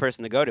know the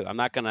person to go to. I'm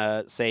not going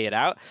to say it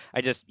out.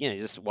 I just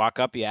just walk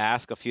up, you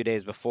ask a few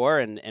days before,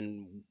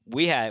 and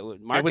we had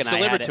Mark it was and I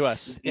delivered had to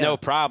us. No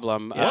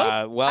problem.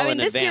 I mean, in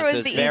this advance. year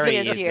was the very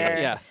easiest easy. year.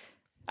 Yeah.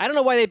 I don't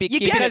know why they'd be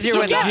because you're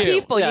with us.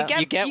 People. Yeah.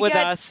 You get with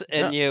us,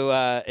 and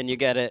Yeah. you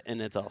get it,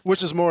 and it's all.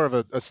 Which is more of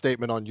a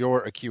statement on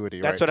your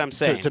acuity, That's right? what I'm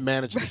saying. To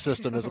manage the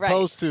system as Right.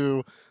 opposed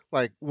to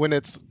like when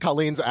it's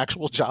Colleen's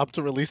actual job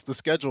to release the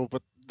schedule,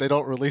 but they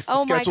don't release the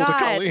Oh my schedule to God.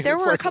 Colleen. There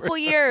It's were a like- couple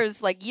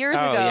years, like years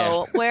Oh,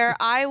 ago, where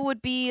I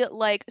would be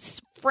like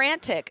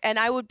frantic and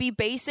I would be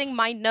basing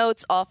my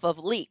notes off of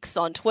leaks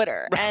on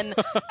Twitter. And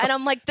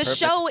I'm like, the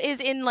show is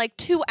in like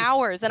 2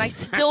 hours and I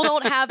still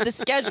don't have the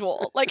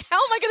schedule. Like, how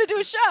am I going to do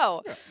a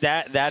show?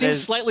 That Seems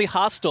is slightly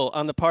hostile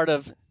on the part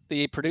of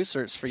the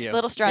producers for you. a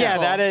little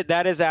stressful. Yeah,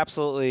 that is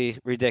absolutely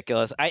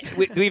ridiculous.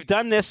 We've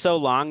done this so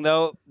long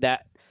though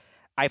that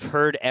I've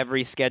heard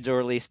every schedule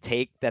release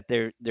take that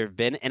there've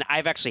been, and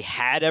I've actually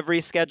had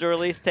every schedule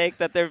release take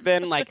that there've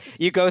been. Like,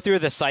 you go through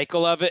the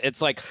cycle of it.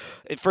 It's like,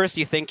 at first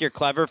you think you're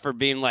clever for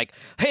being like,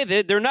 hey,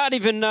 they're not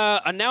even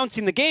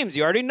announcing the games.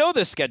 You already know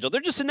the schedule.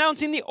 They're just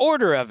announcing the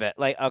order of it.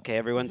 Like, okay,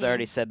 everyone's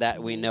already said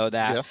that. We know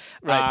that. Yes.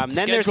 Right.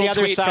 Then there's the Scheduled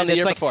other tweet side from the that's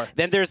year like, before.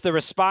 then there's the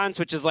response,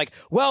 which is like,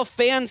 well,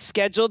 fans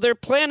schedule their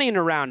planning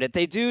around it.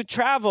 They do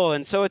travel,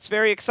 and so it's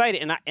very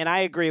exciting. And I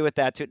agree with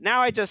that too. Now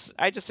I just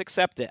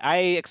accept it. I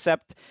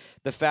accept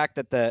the fact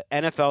that the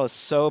NFL is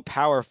so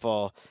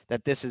powerful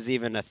that this is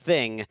even a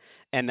thing,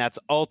 and that's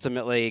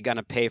ultimately going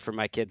to pay for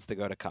my kids to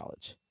go to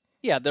college.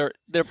 Yeah, their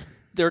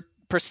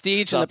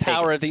prestige and I'll the take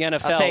power it. of the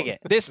NFL. I'll take it.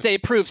 This day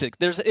proves it.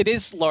 It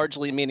is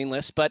largely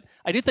meaningless, but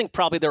I do think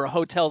probably there are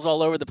hotels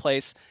all over the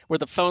place where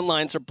the phone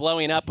lines are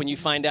blowing up when you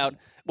find out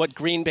what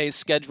Green Bay's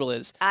schedule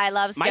is. I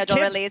love My schedule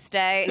kids- release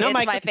day. No,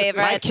 it's my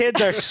favorite. My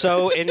kids are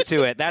so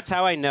into it. That's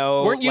how I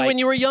know. Weren't you like, when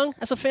you were young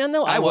as a fan,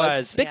 though? I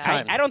was big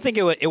time. I don't think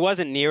it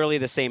wasn't nearly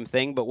the same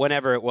thing, but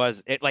whenever it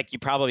was, like you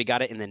probably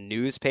got it in the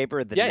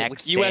newspaper the next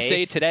like USA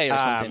day. Today or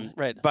something,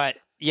 right? But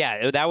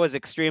yeah, that was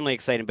extremely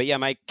exciting. But yeah,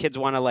 my kids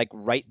want to like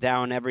write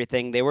down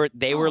everything. They were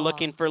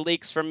looking for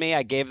leaks from me.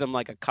 I gave them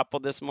like a couple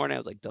this morning. I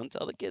was like, don't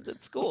tell the kids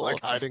at school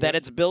Like hiding that it.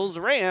 it's Bills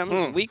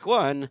Rams week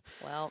 1.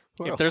 Well,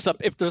 If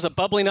there's a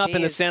bubbling up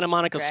in the Jeez, Santa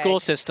Monica Greg.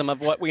 school system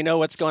of what we know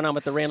what's going on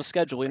with the Rams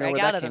schedule, we know Greg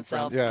where out that of came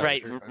himself. from. Yeah.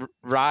 Right.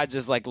 Raj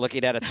is like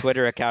looking at a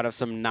Twitter account of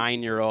some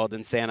 9-year-old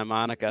in Santa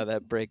Monica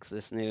that breaks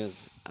this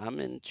news. I'm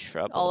in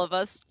trouble. all of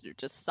us are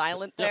just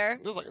silent there.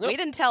 just like, We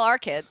didn't tell our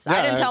kids. Yeah,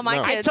 I didn't tell my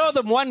no. I kids. told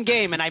them one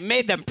game and I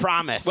made them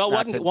promise. Well,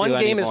 not to one do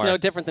game is anymore. no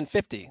different than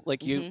 50.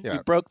 Like you Yeah.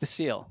 broke the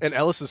seal. And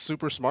Ellis is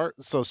super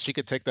smart, so she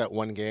could take that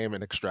one game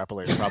and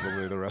extrapolate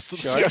probably the rest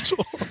of the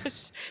schedule.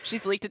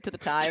 She's leaked it to the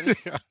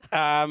Times.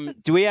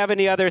 Do we have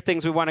any other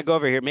things we want to go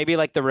over here? Maybe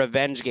like the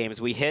revenge games.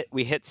 We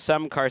hit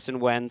some Carson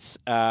Wentz.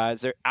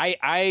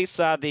 I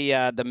saw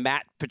the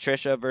Matt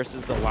Patricia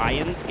versus the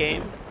Lions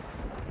game,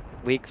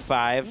 week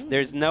 5.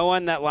 There's no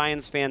one that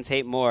Lions fans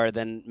hate more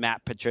than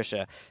Matt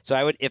Patricia.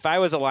 So if I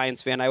was a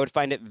Lions fan, I would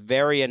find it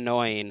very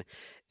annoying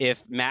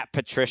if Matt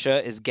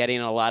Patricia is getting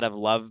a lot of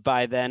love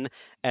by then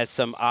as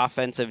some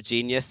offensive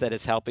genius that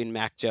is helping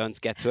Mac Jones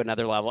get to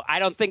another level. I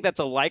don't think that's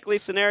a likely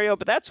scenario,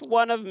 but that's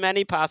one of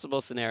many possible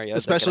scenarios.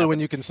 Especially when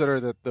you consider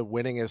that the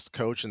winningest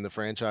coach in the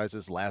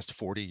franchise's last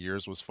 40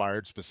 years was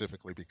fired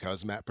specifically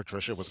because Matt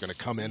Patricia was going to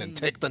come in and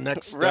take the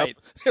next step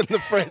Right. in the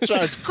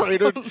franchise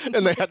cratered,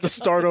 and they had to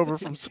start over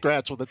from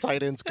scratch with a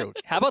tight ends coach.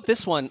 How about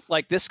this one?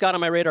 Like this got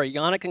on my radar,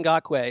 Yannick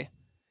Ngakoue,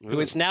 who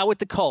is now with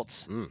the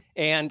Colts.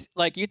 And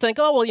like you think,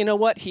 oh well, you know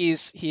what? He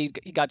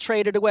got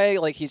traded away.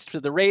 Like he's to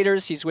the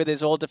Raiders. He's with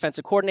his old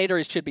defensive coordinator.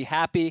 He should be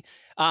happy.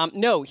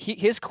 No,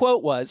 his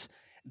quote was,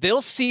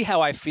 "They'll see how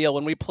I feel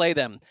when we play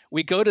them.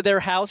 We go to their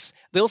house.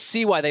 They'll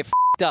see why they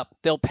f***ed up.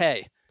 They'll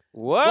pay."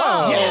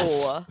 Whoa.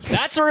 Yes.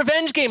 That's a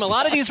revenge game. A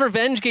lot of these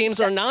revenge games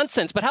are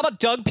nonsense. But how about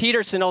Doug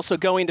Peterson also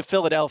going to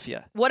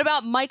Philadelphia? What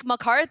about Mike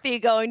McCarthy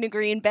going to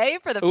Green Bay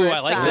for the Ooh, first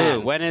I like time? that. Ooh,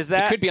 when is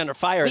that? He could be under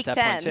fire Week at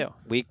that 10. point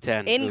too. Week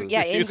 10. In Ooh.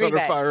 yeah, in He's Green under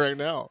Bay. fire right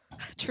now.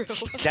 True.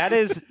 That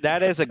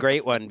is a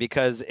great one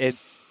because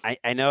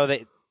I know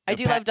that I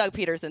do love Doug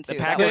Peterson too. the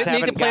That Packers was- Need to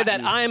haven't play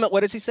that. gotten- What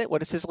does he say?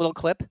 What is his little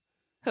clip?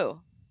 Who?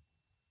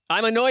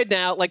 I'm annoyed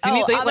now. Like, Oh,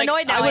 I'm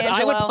annoyed now, I would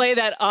Angelo. play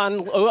that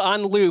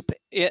on loop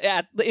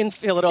in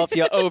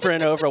Philadelphia over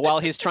and over while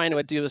he's trying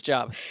to do his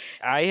job.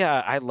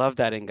 I love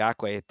that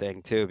Ngakoue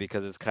thing too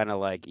because it's kind of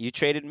like you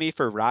traded me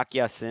for Rock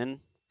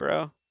Ya-Sin,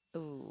 bro.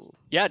 Ooh.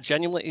 Yeah,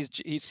 genuinely,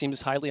 he seems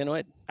highly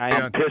annoyed.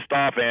 I'm pissed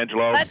off,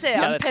 Angelo. That's it.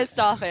 Yeah, I'm that's pissed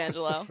off,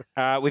 Angelo.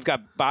 We've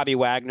got Bobby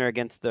Wagner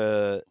against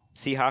the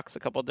Seahawks a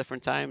couple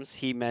different times.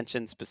 He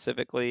mentioned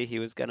specifically he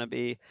was going to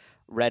be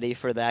ready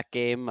for that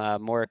game,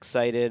 more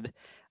excited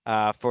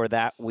for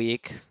that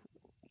week.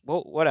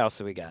 What else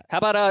have we got? How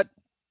about I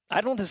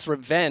don't know if this is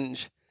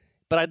revenge,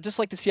 but I'd just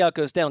like to see how it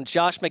goes down.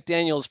 Josh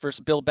McDaniels versus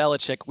Bill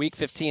Belichick, Week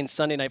 15,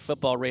 Sunday Night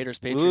Football, Raiders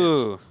Patriots.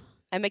 Ooh.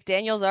 And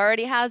McDaniels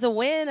already has a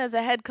win as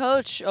a head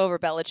coach over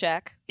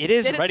Belichick. It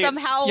is Did it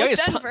somehow Yeah, with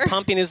he's Denver.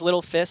 pumping his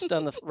little fist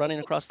on the running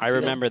across the I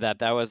field. remember that.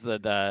 That was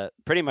the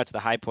pretty much the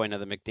high point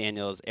of the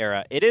McDaniels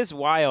era. It is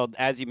wild,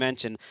 as you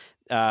mentioned,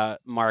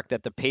 Mark,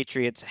 that the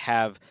Patriots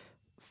have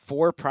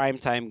 4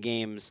 primetime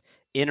games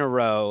in a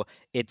row.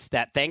 It's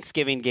that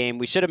Thanksgiving game.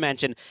 We should have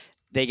mentioned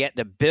they get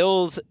the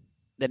Bills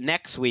the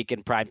next week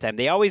in primetime.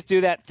 They always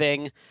do that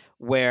thing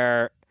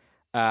where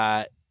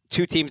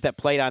two teams that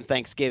played on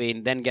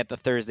Thanksgiving then get the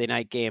Thursday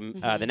night game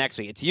the next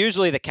week. It's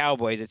usually the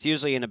Cowboys. It's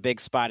usually in a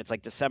big spot. It's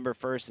like December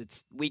 1st.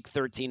 It's week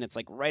 13. It's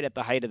like right at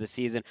the height of the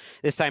season.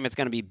 This time it's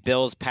going to be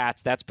Bills,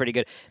 Pats. That's pretty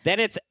good. Then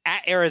it's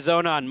at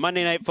Arizona on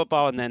Monday Night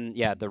Football, and then,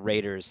 the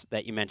Raiders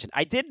that you mentioned.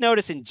 I did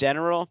notice in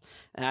general,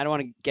 and I don't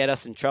want to get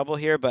us in trouble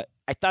here, but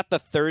I thought the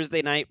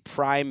Thursday night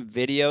Prime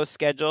Video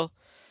schedule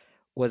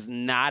was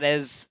not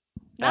as...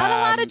 Not a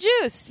lot of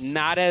juice.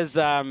 Not as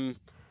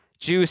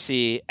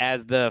juicy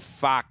as the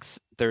Fox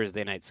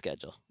Thursday night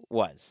schedule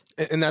was.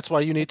 And that's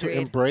why you need to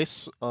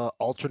embrace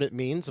alternate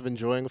means of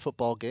enjoying a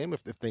football game.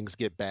 If things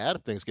get bad,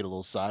 if things get a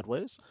little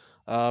sideways,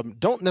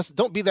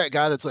 don't be that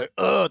guy that's like,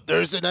 oh,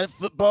 Thursday night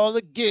football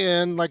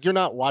again. Like you're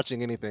not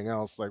watching anything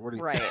else. Like what?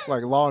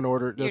 Like Law and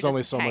Order. There's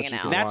only so much you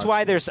can That's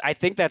watch. why I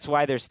think that's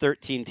why there's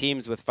 13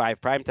 teams with 5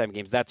 primetime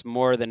games. That's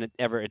more than it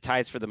ever. It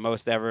ties for the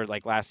most ever.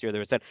 Like last year, there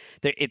was 10.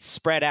 It's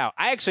spread out.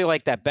 I actually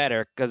like that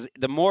better because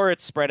the more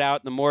it's spread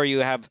out, the more you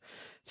have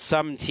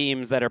some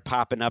teams that are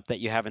popping up that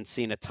you haven't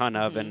seen a ton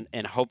of,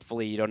 and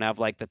hopefully you don't have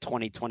like the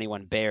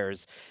 2021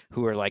 Bears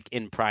who are like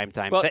in prime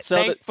time. Well,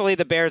 thankfully,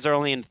 the Bears are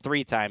only in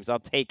 3 times. I'll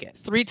take it.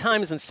 3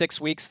 times in 6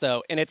 weeks,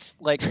 though, and it's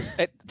like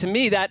to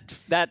me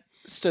that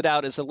stood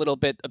out as a little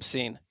bit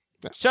obscene.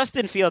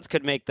 Justin Fields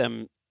could make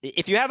them.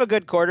 If you have a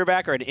good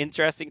quarterback or an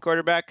interesting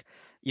quarterback,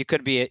 you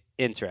could be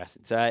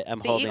interested. So I'm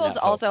the holding Eagles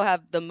out hope. also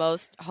have the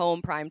most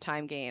home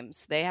primetime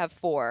games. They have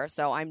 4,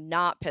 so I'm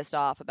not pissed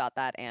off about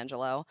that,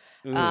 Angelo.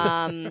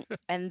 And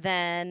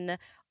then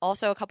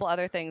also a couple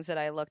other things that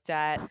I looked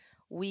at.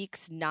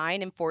 Weeks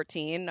 9 and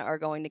 14 are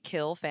going to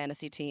kill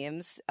fantasy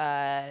teams.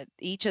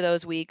 Each of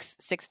those weeks,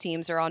 6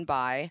 teams are on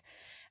bye.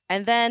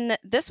 And then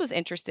this was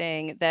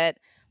interesting that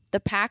the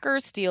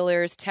Packers,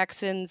 Steelers,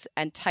 Texans,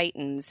 and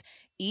Titans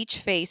each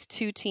face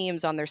 2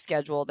 teams on their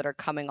schedule that are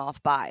coming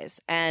off byes.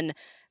 And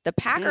the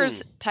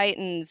Packers,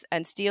 Titans,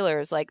 and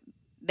Steelers, like,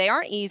 they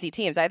aren't easy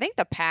teams. I think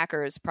the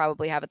Packers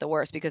probably have it the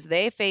worst because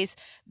they face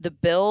the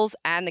Bills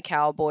and the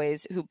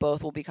Cowboys, who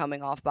both will be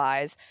coming off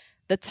byes.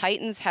 The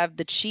Titans have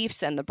the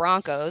Chiefs and the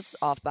Broncos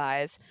off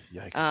byes.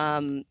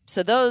 Yikes.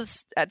 So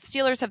those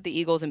Steelers have the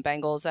Eagles and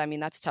Bengals. I mean,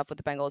 that's tough with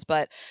the Bengals,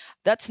 but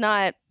that's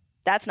not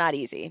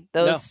easy.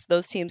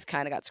 Those teams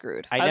kind of got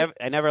screwed. I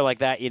never like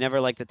that. You never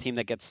like the team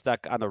that gets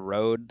stuck on the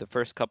road the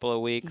first couple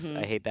of weeks. Mm-hmm.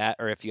 I hate that.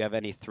 Or if you have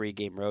any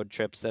 3-game road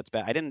trips, that's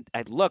bad.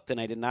 I looked and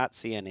I did not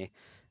see any.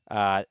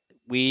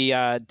 We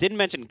didn't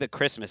mention the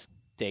Christmas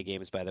Day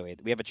games, by the way.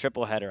 We have a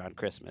triple header on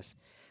Christmas.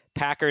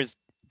 Packers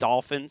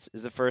Dolphins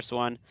is the first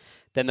one.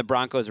 Then the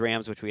Broncos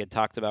Rams, which we had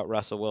talked about,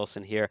 Russell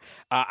Wilson here.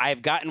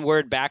 I've gotten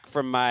word back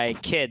from my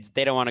kids.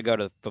 They don't want to go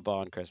to football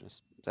on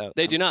Christmas. So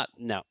They do not.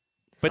 No.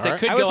 But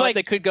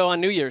they could go on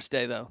New Year's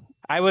Day, though.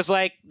 I was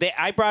like,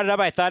 I brought it up.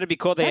 I thought it'd be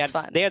cool. They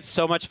fun. had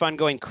so much fun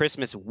going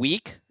Christmas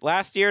week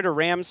last year to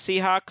Rams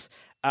Seahawks.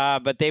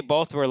 But they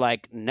both were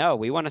like, no,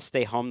 we want to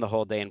stay home the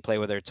whole day and play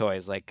with our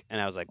toys.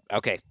 And I was like,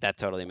 okay, that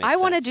totally makes sense.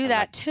 I want to do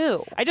that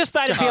too. I just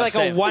thought it'd be like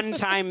a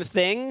one-time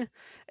thing.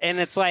 And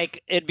it's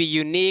like, it'd be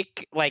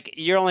unique. Like,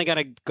 you're only going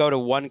to go to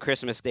one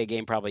Christmas Day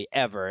game probably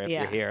ever if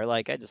you're here.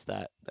 Like, I just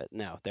thought, but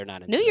no, they're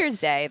not into New Year's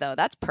Day, though,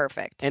 that's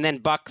perfect. And then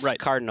Bucks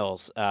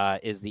Cardinals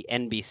is the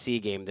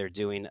NBC game. They're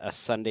doing a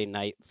Sunday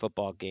night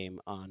football game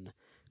on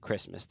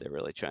Christmas. They're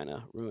really trying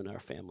to ruin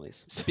our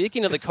families.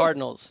 Speaking of the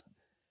Cardinals,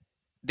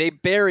 they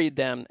buried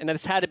them, and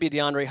this had to be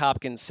DeAndre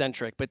Hopkins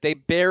centric, but they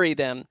buried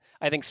them,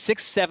 I think,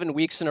 6-7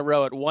 weeks in a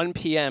row at 1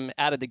 p.m.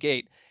 out of the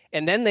gate.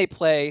 And then they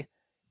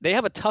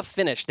have a tough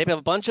finish. They have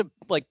a bunch of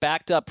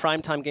backed up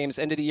primetime games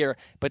end of the year,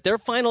 but their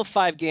final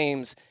 5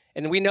 games,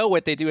 and we know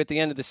what they do at the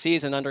end of the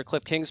season under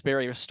Cliff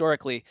Kingsbury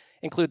historically,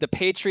 include the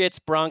Patriots,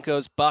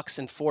 Broncos, Bucks,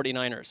 and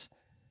 49ers.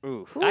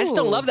 Ooh. I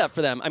still love that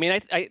for them. I mean,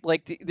 I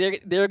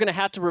they're going to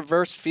have to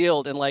reverse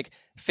field and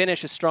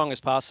finish as strong as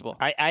possible.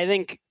 I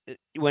think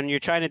when you're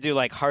trying to do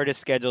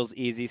hardest schedules,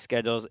 easy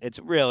schedules, it's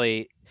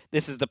really,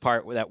 this is the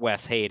part that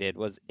Wes hated,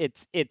 was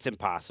it's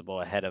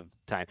impossible ahead of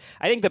time.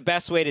 I think the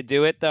best way to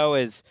do it though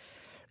is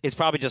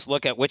probably just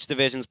look at which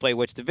divisions play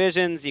which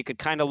divisions. You could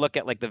kind of look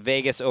at the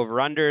Vegas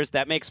over-unders.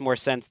 That makes more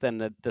sense than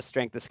the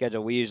strength of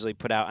schedule we usually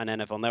put out on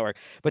NFL Network.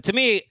 But to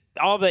me,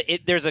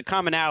 there's a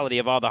commonality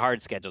of all the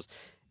hard schedules.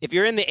 If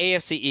you're in the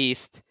AFC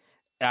East,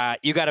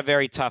 you got a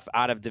very tough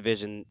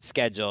out-of-division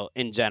schedule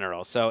in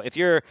general. So if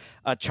you're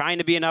trying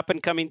to be an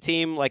up-and-coming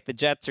team like the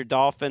Jets or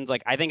Dolphins,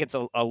 I think it's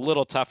a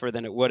little tougher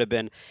than it would have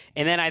been.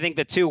 And then I think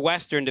the 2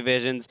 Western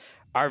divisions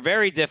are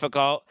very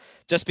difficult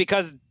just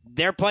because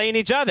they're playing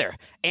each other.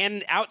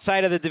 And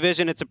outside of the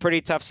division, it's a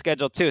pretty tough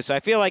schedule too. So I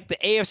feel like the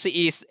AFC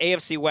East,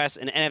 AFC West,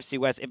 and NFC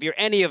West, if you're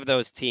any of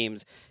those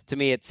teams, to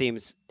me it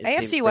seems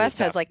AFC West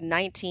tough. has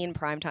 19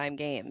 primetime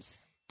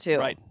games. Too.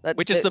 Right,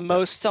 which is the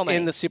most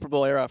in the Super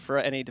Bowl era for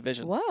any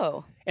division.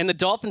 Whoa. And the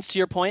Dolphins, to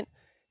your point,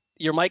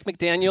 you're Mike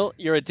McDaniel,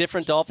 you're a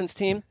different Dolphins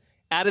team.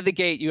 Out of the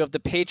gate, you have the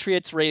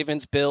Patriots,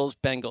 Ravens, Bills,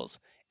 Bengals.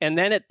 And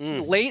then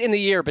late in the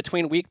year,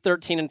 between week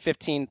 13 and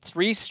 15,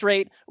 3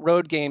 straight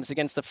road games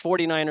against the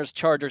 49ers,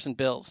 Chargers, and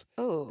Bills.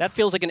 Ooh. That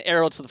feels like an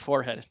arrow to the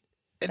forehead.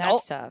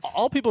 That's tough.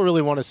 All people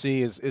really want to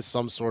see is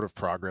some sort of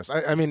progress.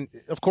 I mean,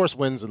 of course,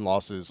 wins and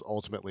losses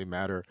ultimately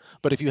matter.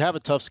 But if you have a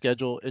tough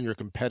schedule and you're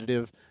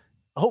competitive,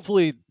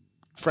 hopefully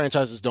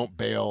franchises don't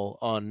bail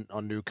on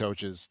new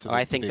coaches.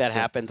 I think that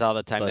happens all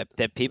the time.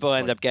 That people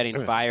end up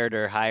getting fired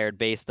or hired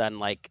based on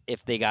like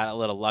if they got a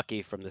little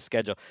lucky from the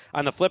schedule.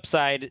 On the flip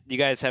side, do you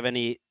guys have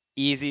any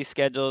easy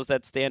schedules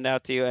that stand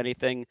out to you?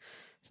 Anything?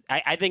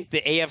 I think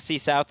the AFC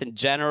South in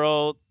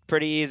general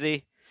pretty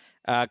easy.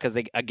 Because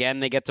they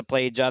get to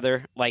play each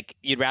other. Like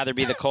you'd rather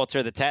be the Colts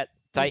or the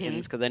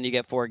Titans, because then you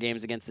get 4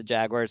 games against the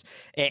Jaguars,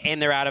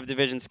 and their out of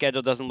division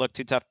schedule doesn't look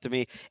too tough to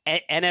me.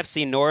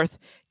 NFC North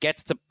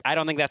gets to. I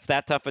don't think that's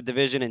that tough a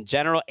division in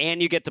general,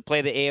 and you get to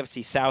play the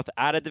AFC South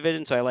out of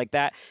division, so I like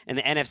that. And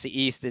the NFC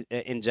East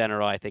in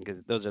general, I think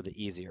those are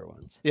the easier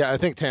ones. Yeah, I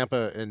think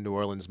Tampa and New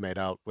Orleans made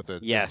out with a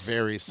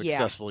very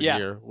successful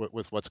year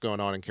with what's going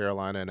on in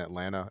Carolina and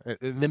Atlanta,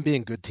 and them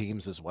being good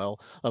teams as well.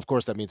 Of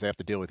course, that means they have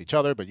to deal with each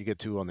other, but you get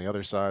 2 on the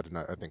other side, and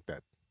I think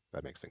that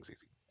makes things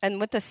easy. And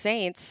with the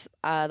Saints,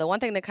 the one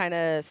thing that kind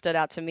of stood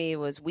out to me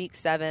was Week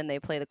 7. They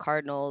play the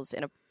Cardinals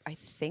in I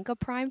think a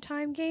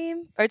primetime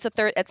game, or it's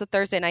a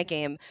Thursday night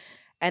game,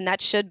 and that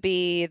should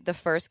be the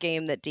first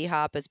game that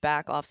D-Hop is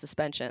back off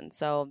suspension.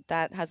 So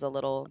that has a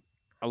little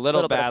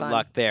bad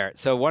luck there.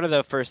 So one of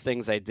the first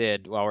things I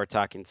did while we're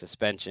talking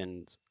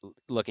suspensions,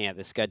 looking at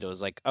the schedule,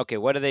 is like, okay,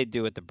 what do they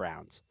do with the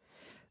Browns?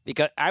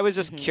 Because I was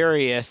just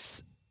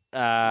curious.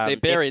 They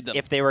buried them.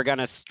 If they were going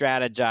to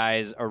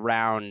strategize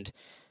around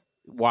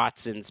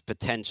Watson's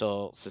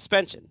potential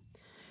suspension.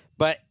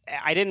 But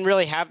I didn't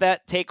really have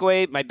that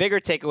takeaway. My bigger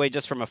takeaway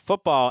just from a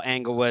football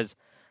angle was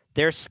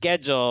their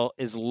schedule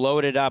is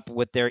loaded up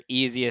with their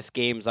easiest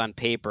games on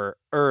paper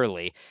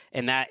early,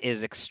 and that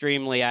is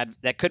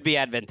that could be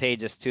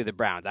advantageous to the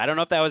Browns. I don't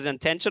know if that was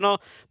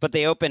intentional, but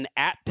they open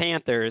at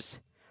Panthers,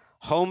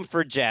 home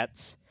for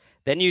Jets.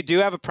 Then you do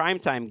have a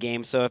primetime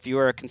game, so if you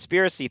were a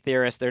conspiracy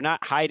theorist, they're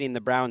not hiding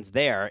the Browns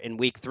there in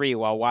Week 3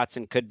 while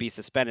Watson could be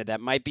suspended.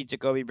 That might be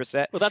Jacoby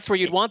Brissett. Well, that's where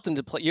you'd want them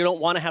to play. You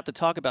don't want to have to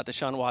talk about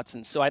Deshaun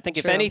Watson. So I think,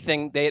 if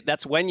anything,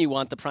 that's when you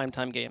want the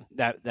primetime game.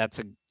 That's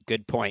a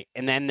good point.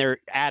 And then they're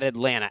at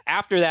Atlanta.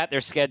 After that,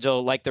 their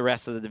schedule, like the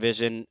rest of the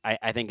division,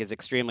 I think is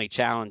extremely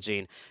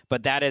challenging.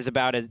 But that is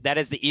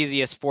the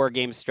easiest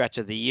 4-game stretch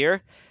of the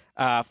year.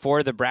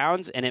 For the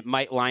Browns, and it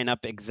might line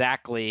up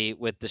exactly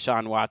with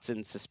Deshaun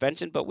Watson's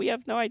suspension, but we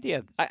have no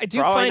idea. I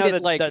do find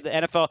it like the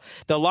NFL.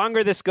 The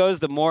longer this goes,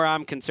 the more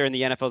I'm concerned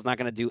the NFL is not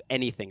going to do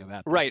anything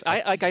about this. Right.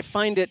 I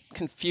find it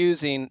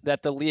confusing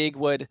that the league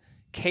would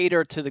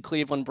cater to the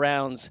Cleveland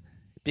Browns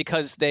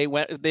because they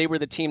were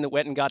the team that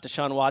went and got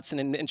Deshaun Watson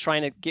and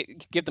trying to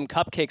give them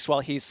cupcakes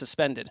while he's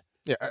suspended.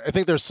 Yeah, I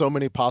think there's so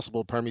many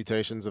possible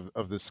permutations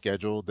of this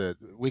schedule that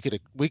we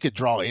could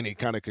draw any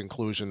kind of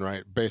conclusion,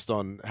 right, based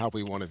on how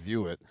we want to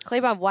view it.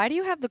 Claybon, why do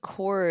you have the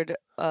cord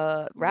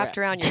wrapped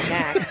around your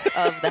neck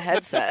of the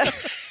headset?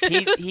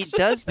 He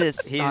does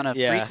this on a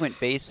frequent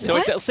basis. So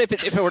if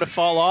it were to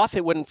fall off,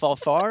 it wouldn't fall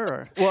far?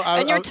 Or? Well,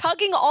 and you're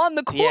tugging on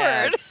the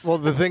cord. Well,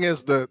 the thing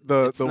is, the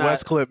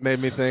West clip made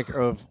me think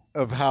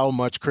of how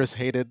much Chris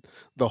hated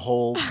the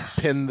whole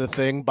pin the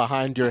thing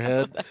behind your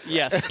head.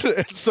 Yes.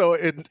 And so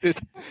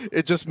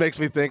it just makes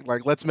me think,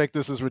 like, let's make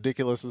this as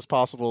ridiculous as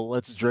possible.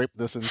 Let's drape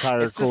this entire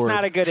cord. It's just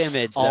not a good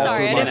image.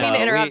 Sorry, I didn't mean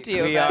to interrupt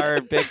you. We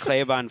are big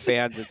Claybon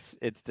fans.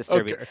 It's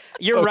disturbing. Okay.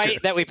 You're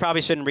right that we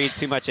probably shouldn't read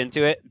too much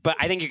into it, but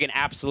I think you can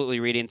absolutely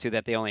read into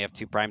that they only have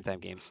 2 primetime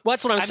games. Well,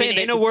 that's what I'm saying.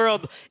 In a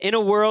world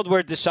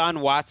where Deshaun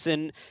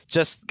Watson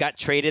just got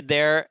traded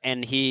there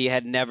and he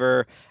had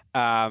never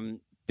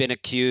been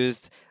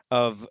accused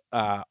of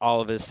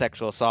all of his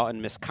sexual assault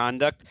and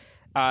misconduct,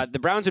 the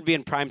Browns would be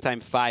in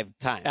primetime 5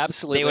 times.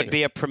 Absolutely. They would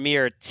be a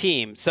premier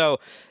team. So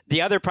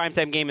the other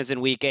primetime game is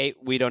in Week 8.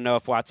 We don't know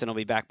if Watson will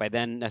be back by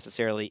then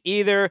necessarily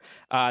either.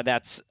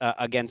 That's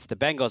against the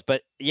Bengals.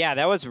 But, yeah,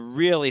 that was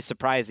really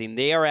surprising.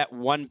 They are at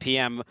 1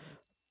 p.m.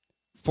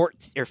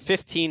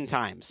 15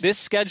 times. This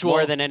schedule,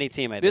 more than any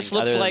team, I think, this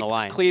looks other than like the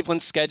Lions.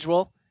 Cleveland's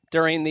schedule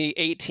during the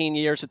 18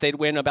 years that they'd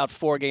win about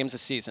 4 games a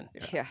season.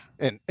 Yeah.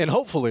 And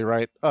hopefully,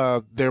 right,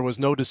 there was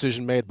no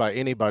decision made by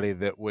anybody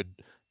that would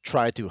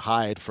try to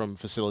hide from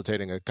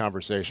facilitating a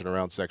conversation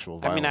around sexual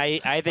violence. I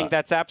mean, I think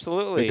that's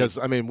absolutely because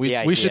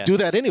we should do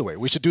that anyway.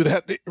 We should do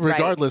that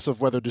regardless of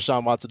whether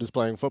Deshaun Watson is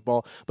playing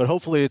football. But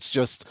hopefully, it's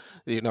just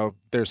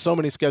there's so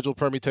many scheduled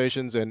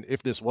permutations, and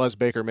if this was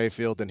Baker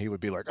Mayfield, then he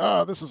would be like,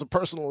 "Oh, this is a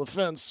personal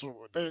offense.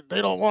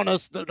 They don't want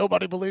us.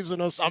 Nobody believes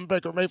in us. I'm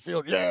Baker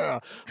Mayfield. Yeah."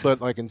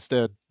 But like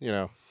instead,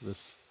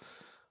 this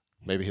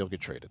maybe he'll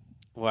get traded.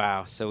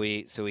 Wow. So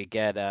we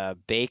get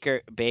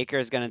Baker.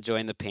 Baker's going to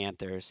join the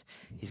Panthers.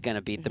 He's going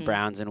to beat the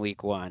Browns in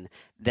Week 1.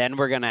 Then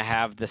we're going to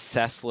have the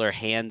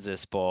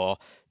Sessler-Hansis Bowl,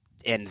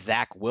 and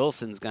Zach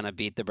Wilson's going to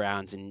beat the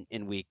Browns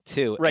in Week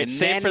 2. Right. And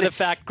save for the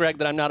fact, Greg,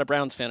 that I'm not a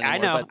Browns fan anymore. I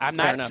know. But I'm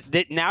fair not.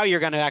 enough. Now you're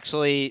going to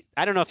actually.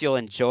 I don't know if you'll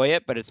enjoy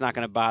it, but it's not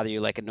going to bother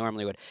you like it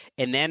normally would.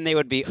 And then they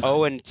would be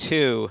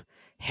 0-2.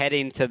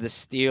 heading to the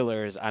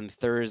Steelers on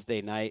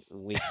Thursday night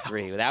in week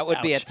 3. That would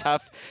be a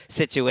tough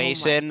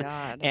situation,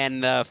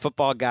 and the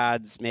football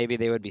gods, maybe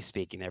they would be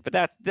speaking there.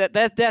 But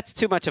that's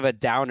too much of a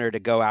downer to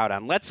go out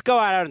on. Let's go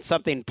out on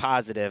something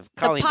positive.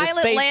 Colleen, the pilot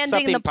just say landing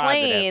something the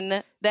plane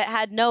positive. that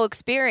had no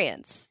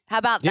experience. How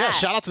about that? Yeah,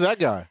 shout out to that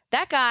guy.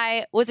 That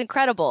guy was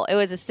incredible. It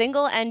was a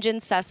single-engine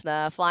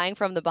Cessna flying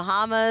from the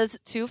Bahamas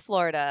to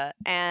Florida,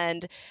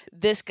 and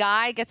this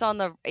guy gets on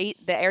the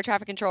air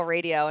traffic control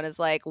radio and is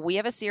like, "We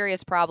have a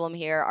serious problem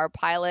here. Our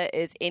pilot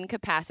is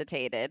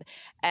incapacitated."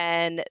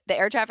 And the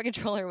air traffic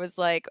controller was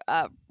like,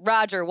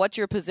 "Roger, what's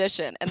your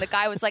position?" And the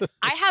guy was like,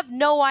 "I have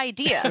no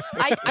idea.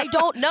 I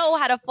don't know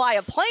how to fly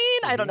a plane.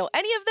 I don't know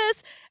any of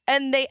this."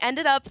 And they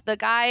ended up, the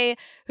guy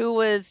who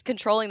was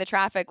controlling the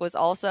traffic was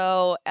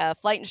also a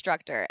flight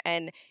instructor,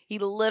 and he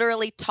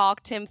literally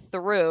talked him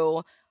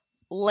through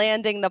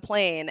landing the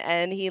plane,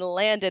 and he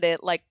landed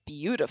it like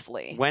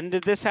beautifully. When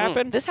did this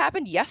happen? This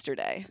happened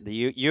yesterday.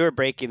 You were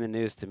breaking the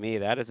news to me.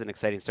 That is an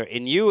exciting story.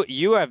 And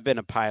you have been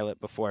a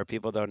pilot before.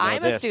 People don't know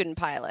I'm this. a student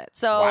pilot.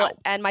 So,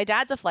 and my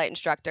dad's a flight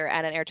instructor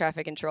and an air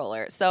traffic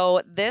controller.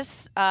 So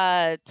this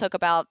took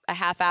about a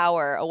half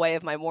hour away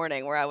of my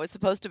morning where I was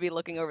supposed to be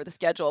looking over the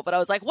schedule. But I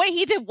was like, wait,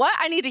 he did what?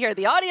 I need to hear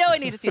the audio. I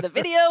need to see the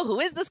video.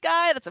 Who is this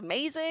guy? That's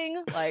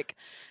amazing. Like,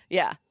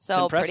 yeah.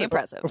 So pretty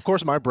impressive. Of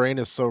course, my brain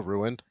is so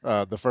ruined.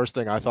 The first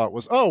thing I thought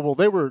was, oh, well,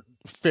 they were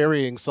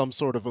ferrying some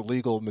sort of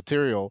illegal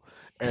material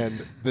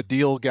and the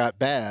deal got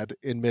bad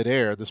in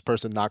midair. This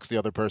person knocks the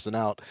other person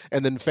out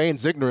and then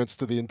feigns ignorance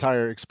to the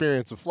entire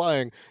experience of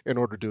flying in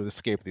order to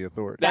escape the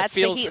authorities. That's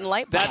the heat and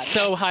light pod. That's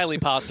so highly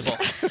possible.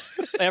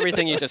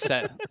 Everything you just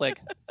said. Like,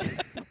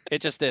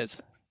 it just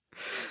is.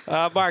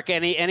 Mark,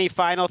 any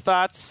final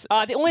thoughts?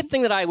 The only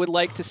thing that I would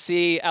like to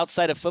see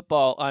outside of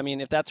football, I mean,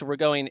 if that's where we're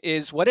going,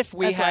 is what if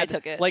we That's why I had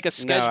took it. like a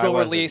schedule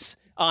release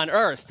on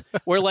Earth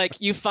where like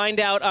you find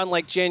out on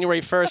like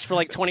January 1st for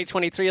like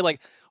 2023,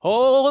 like,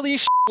 holy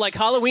shit, like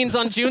Halloween's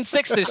on June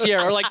 6th this year,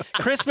 or like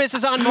Christmas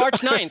is on March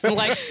 9th. And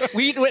like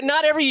we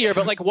not every year,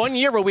 but like 1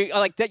 year where we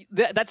like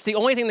that's the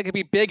only thing that could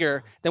be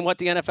bigger than what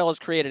the NFL has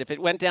created. If it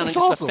went down and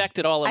just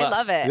affected all of us. I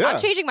love it. Yeah. I'm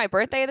changing my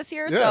birthday this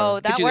year, so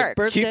that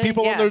works. Keep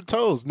people on their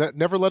toes.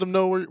 Never let them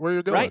know where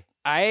you're going.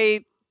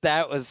 Right.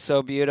 That was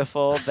so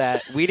beautiful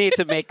that we need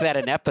to make that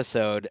an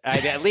episode.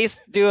 I'd at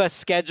least do a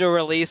schedule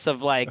release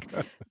of like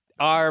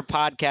our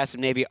podcast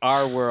and maybe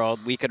our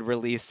world. We could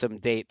release some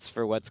dates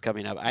for what's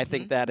coming up. I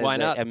think that is a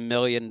 $1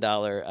 million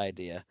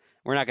idea.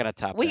 We're not going to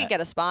top We that. could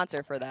get a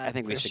sponsor for that. I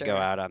think we for should sure. go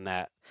out on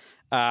that.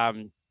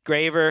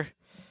 Graver,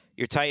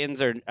 your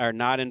Titans are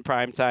not in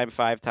prime time,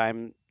 5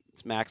 times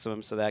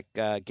maximum, so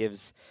that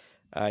gives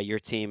your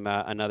team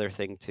another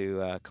thing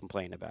to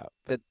complain about.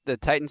 The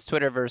Titans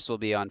Twitterverse will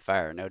be on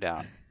fire, no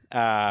doubt.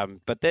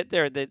 But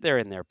they're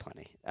in there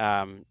plenty.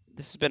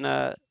 This has been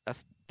a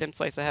thin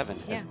slice of heaven.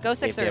 Yeah, as go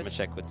Dave Sixers.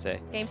 Damashek would say.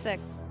 Game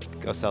 6.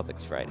 Go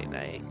Celtics Friday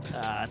night.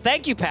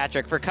 Thank you,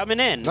 Patrick, for coming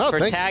in, No, for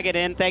thank tagging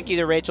in. Thank you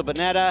to Rachel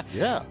Bonetta,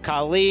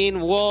 Colleen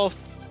Wolfe,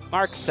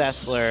 Mark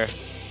Sessler.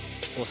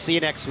 We'll see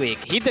you next week.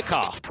 Heed the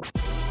call.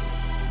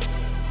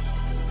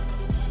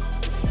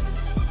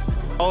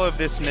 All of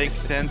this makes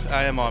sense.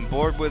 I am on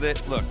board with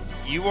it. Look,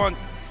 you want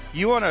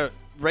to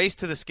race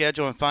to the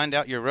schedule and find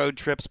out your road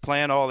trips,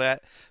 plan all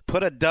that.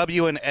 Put a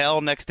W and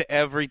L next to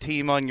every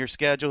team on your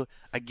schedule.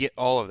 I get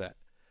all of that.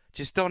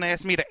 Just don't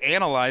ask me to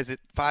analyze it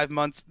 5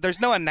 months. There's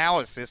no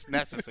analysis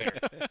necessary.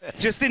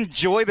 Just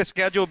enjoy the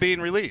schedule being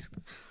released.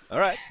 All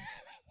right.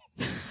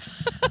 And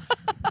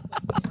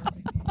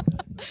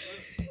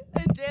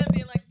Dan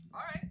being like,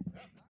 all right.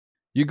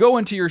 You go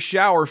into your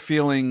shower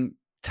feeling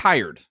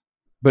tired,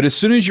 but as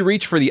soon as you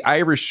reach for the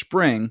Irish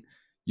Spring,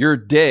 your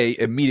day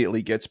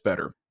immediately gets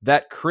better.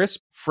 That crisp,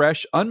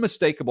 fresh,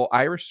 unmistakable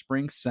Irish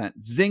Spring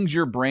scent zings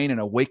your brain and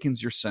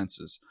awakens your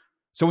senses.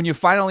 So when you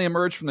finally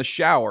emerge from the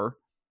shower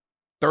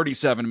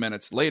 37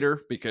 minutes later,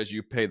 because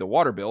you pay the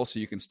water bill so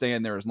you can stay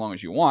in there as long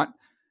as you want,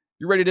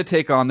 you're ready to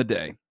take on the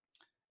day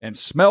and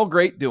smell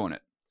great doing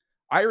it.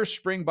 Irish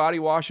Spring Body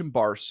Wash and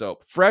Bar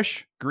Soap.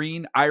 Fresh,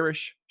 green,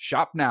 Irish.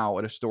 Shop now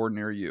at a store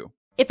near you.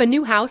 If a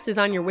new house is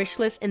on your wish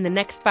list in the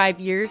next 5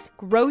 years,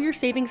 grow your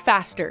savings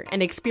faster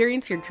and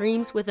experience your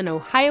dreams with an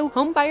Ohio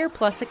Homebuyer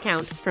Plus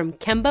account from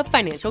Kemba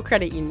Financial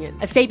Credit Union.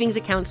 A savings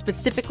account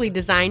specifically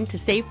designed to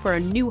save for a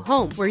new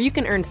home, where you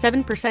can earn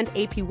 7%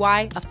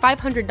 APY,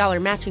 a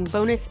 $500 matching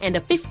bonus, and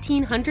a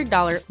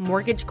 $1,500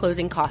 mortgage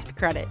closing cost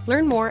credit.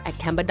 Learn more at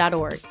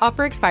Kemba.org.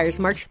 Offer expires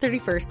March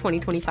 31st,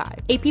 2025.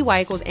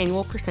 APY equals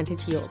annual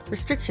percentage yield.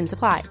 Restrictions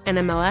apply.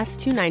 NMLS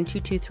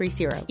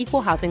 292230.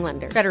 Equal housing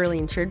lender. Federally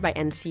insured by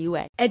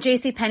NCUA. At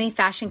JCPenney,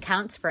 fashion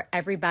counts for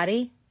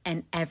everybody,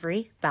 and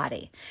every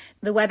body.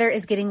 The weather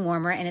is getting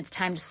warmer and it's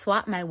time to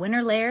swap my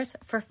winter layers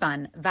for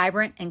fun,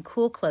 vibrant, and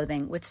cool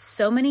clothing. With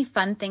so many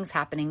fun things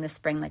happening this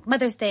spring, like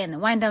Mother's Day and the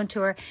Wind Down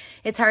Tour,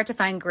 it's hard to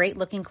find great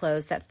looking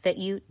clothes that fit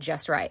you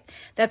just right.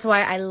 That's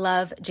why I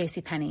love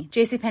JCPenney.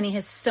 JCPenney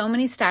has so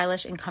many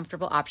stylish and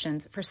comfortable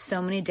options for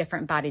so many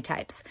different body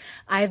types.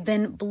 I've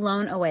been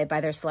blown away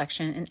by their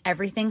selection, and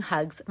everything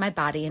hugs my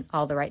body in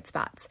all the right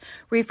spots.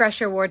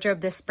 Refresh your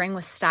wardrobe this spring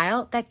with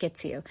style that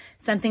gets you.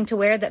 Something to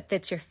wear that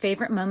fits your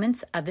favorite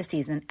moments of the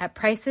season at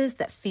prices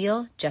that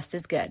feel just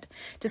as good.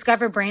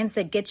 Discover brands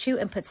that get you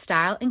and put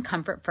style and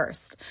comfort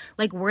first,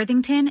 like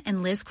Worthington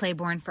and Liz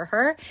Claiborne for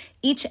her,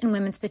 each in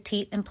women's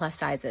petite and plus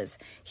sizes.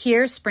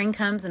 Here, spring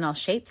comes in all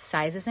shapes,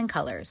 sizes, and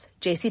colors.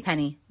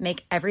 JCPenney,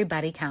 make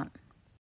everybody count.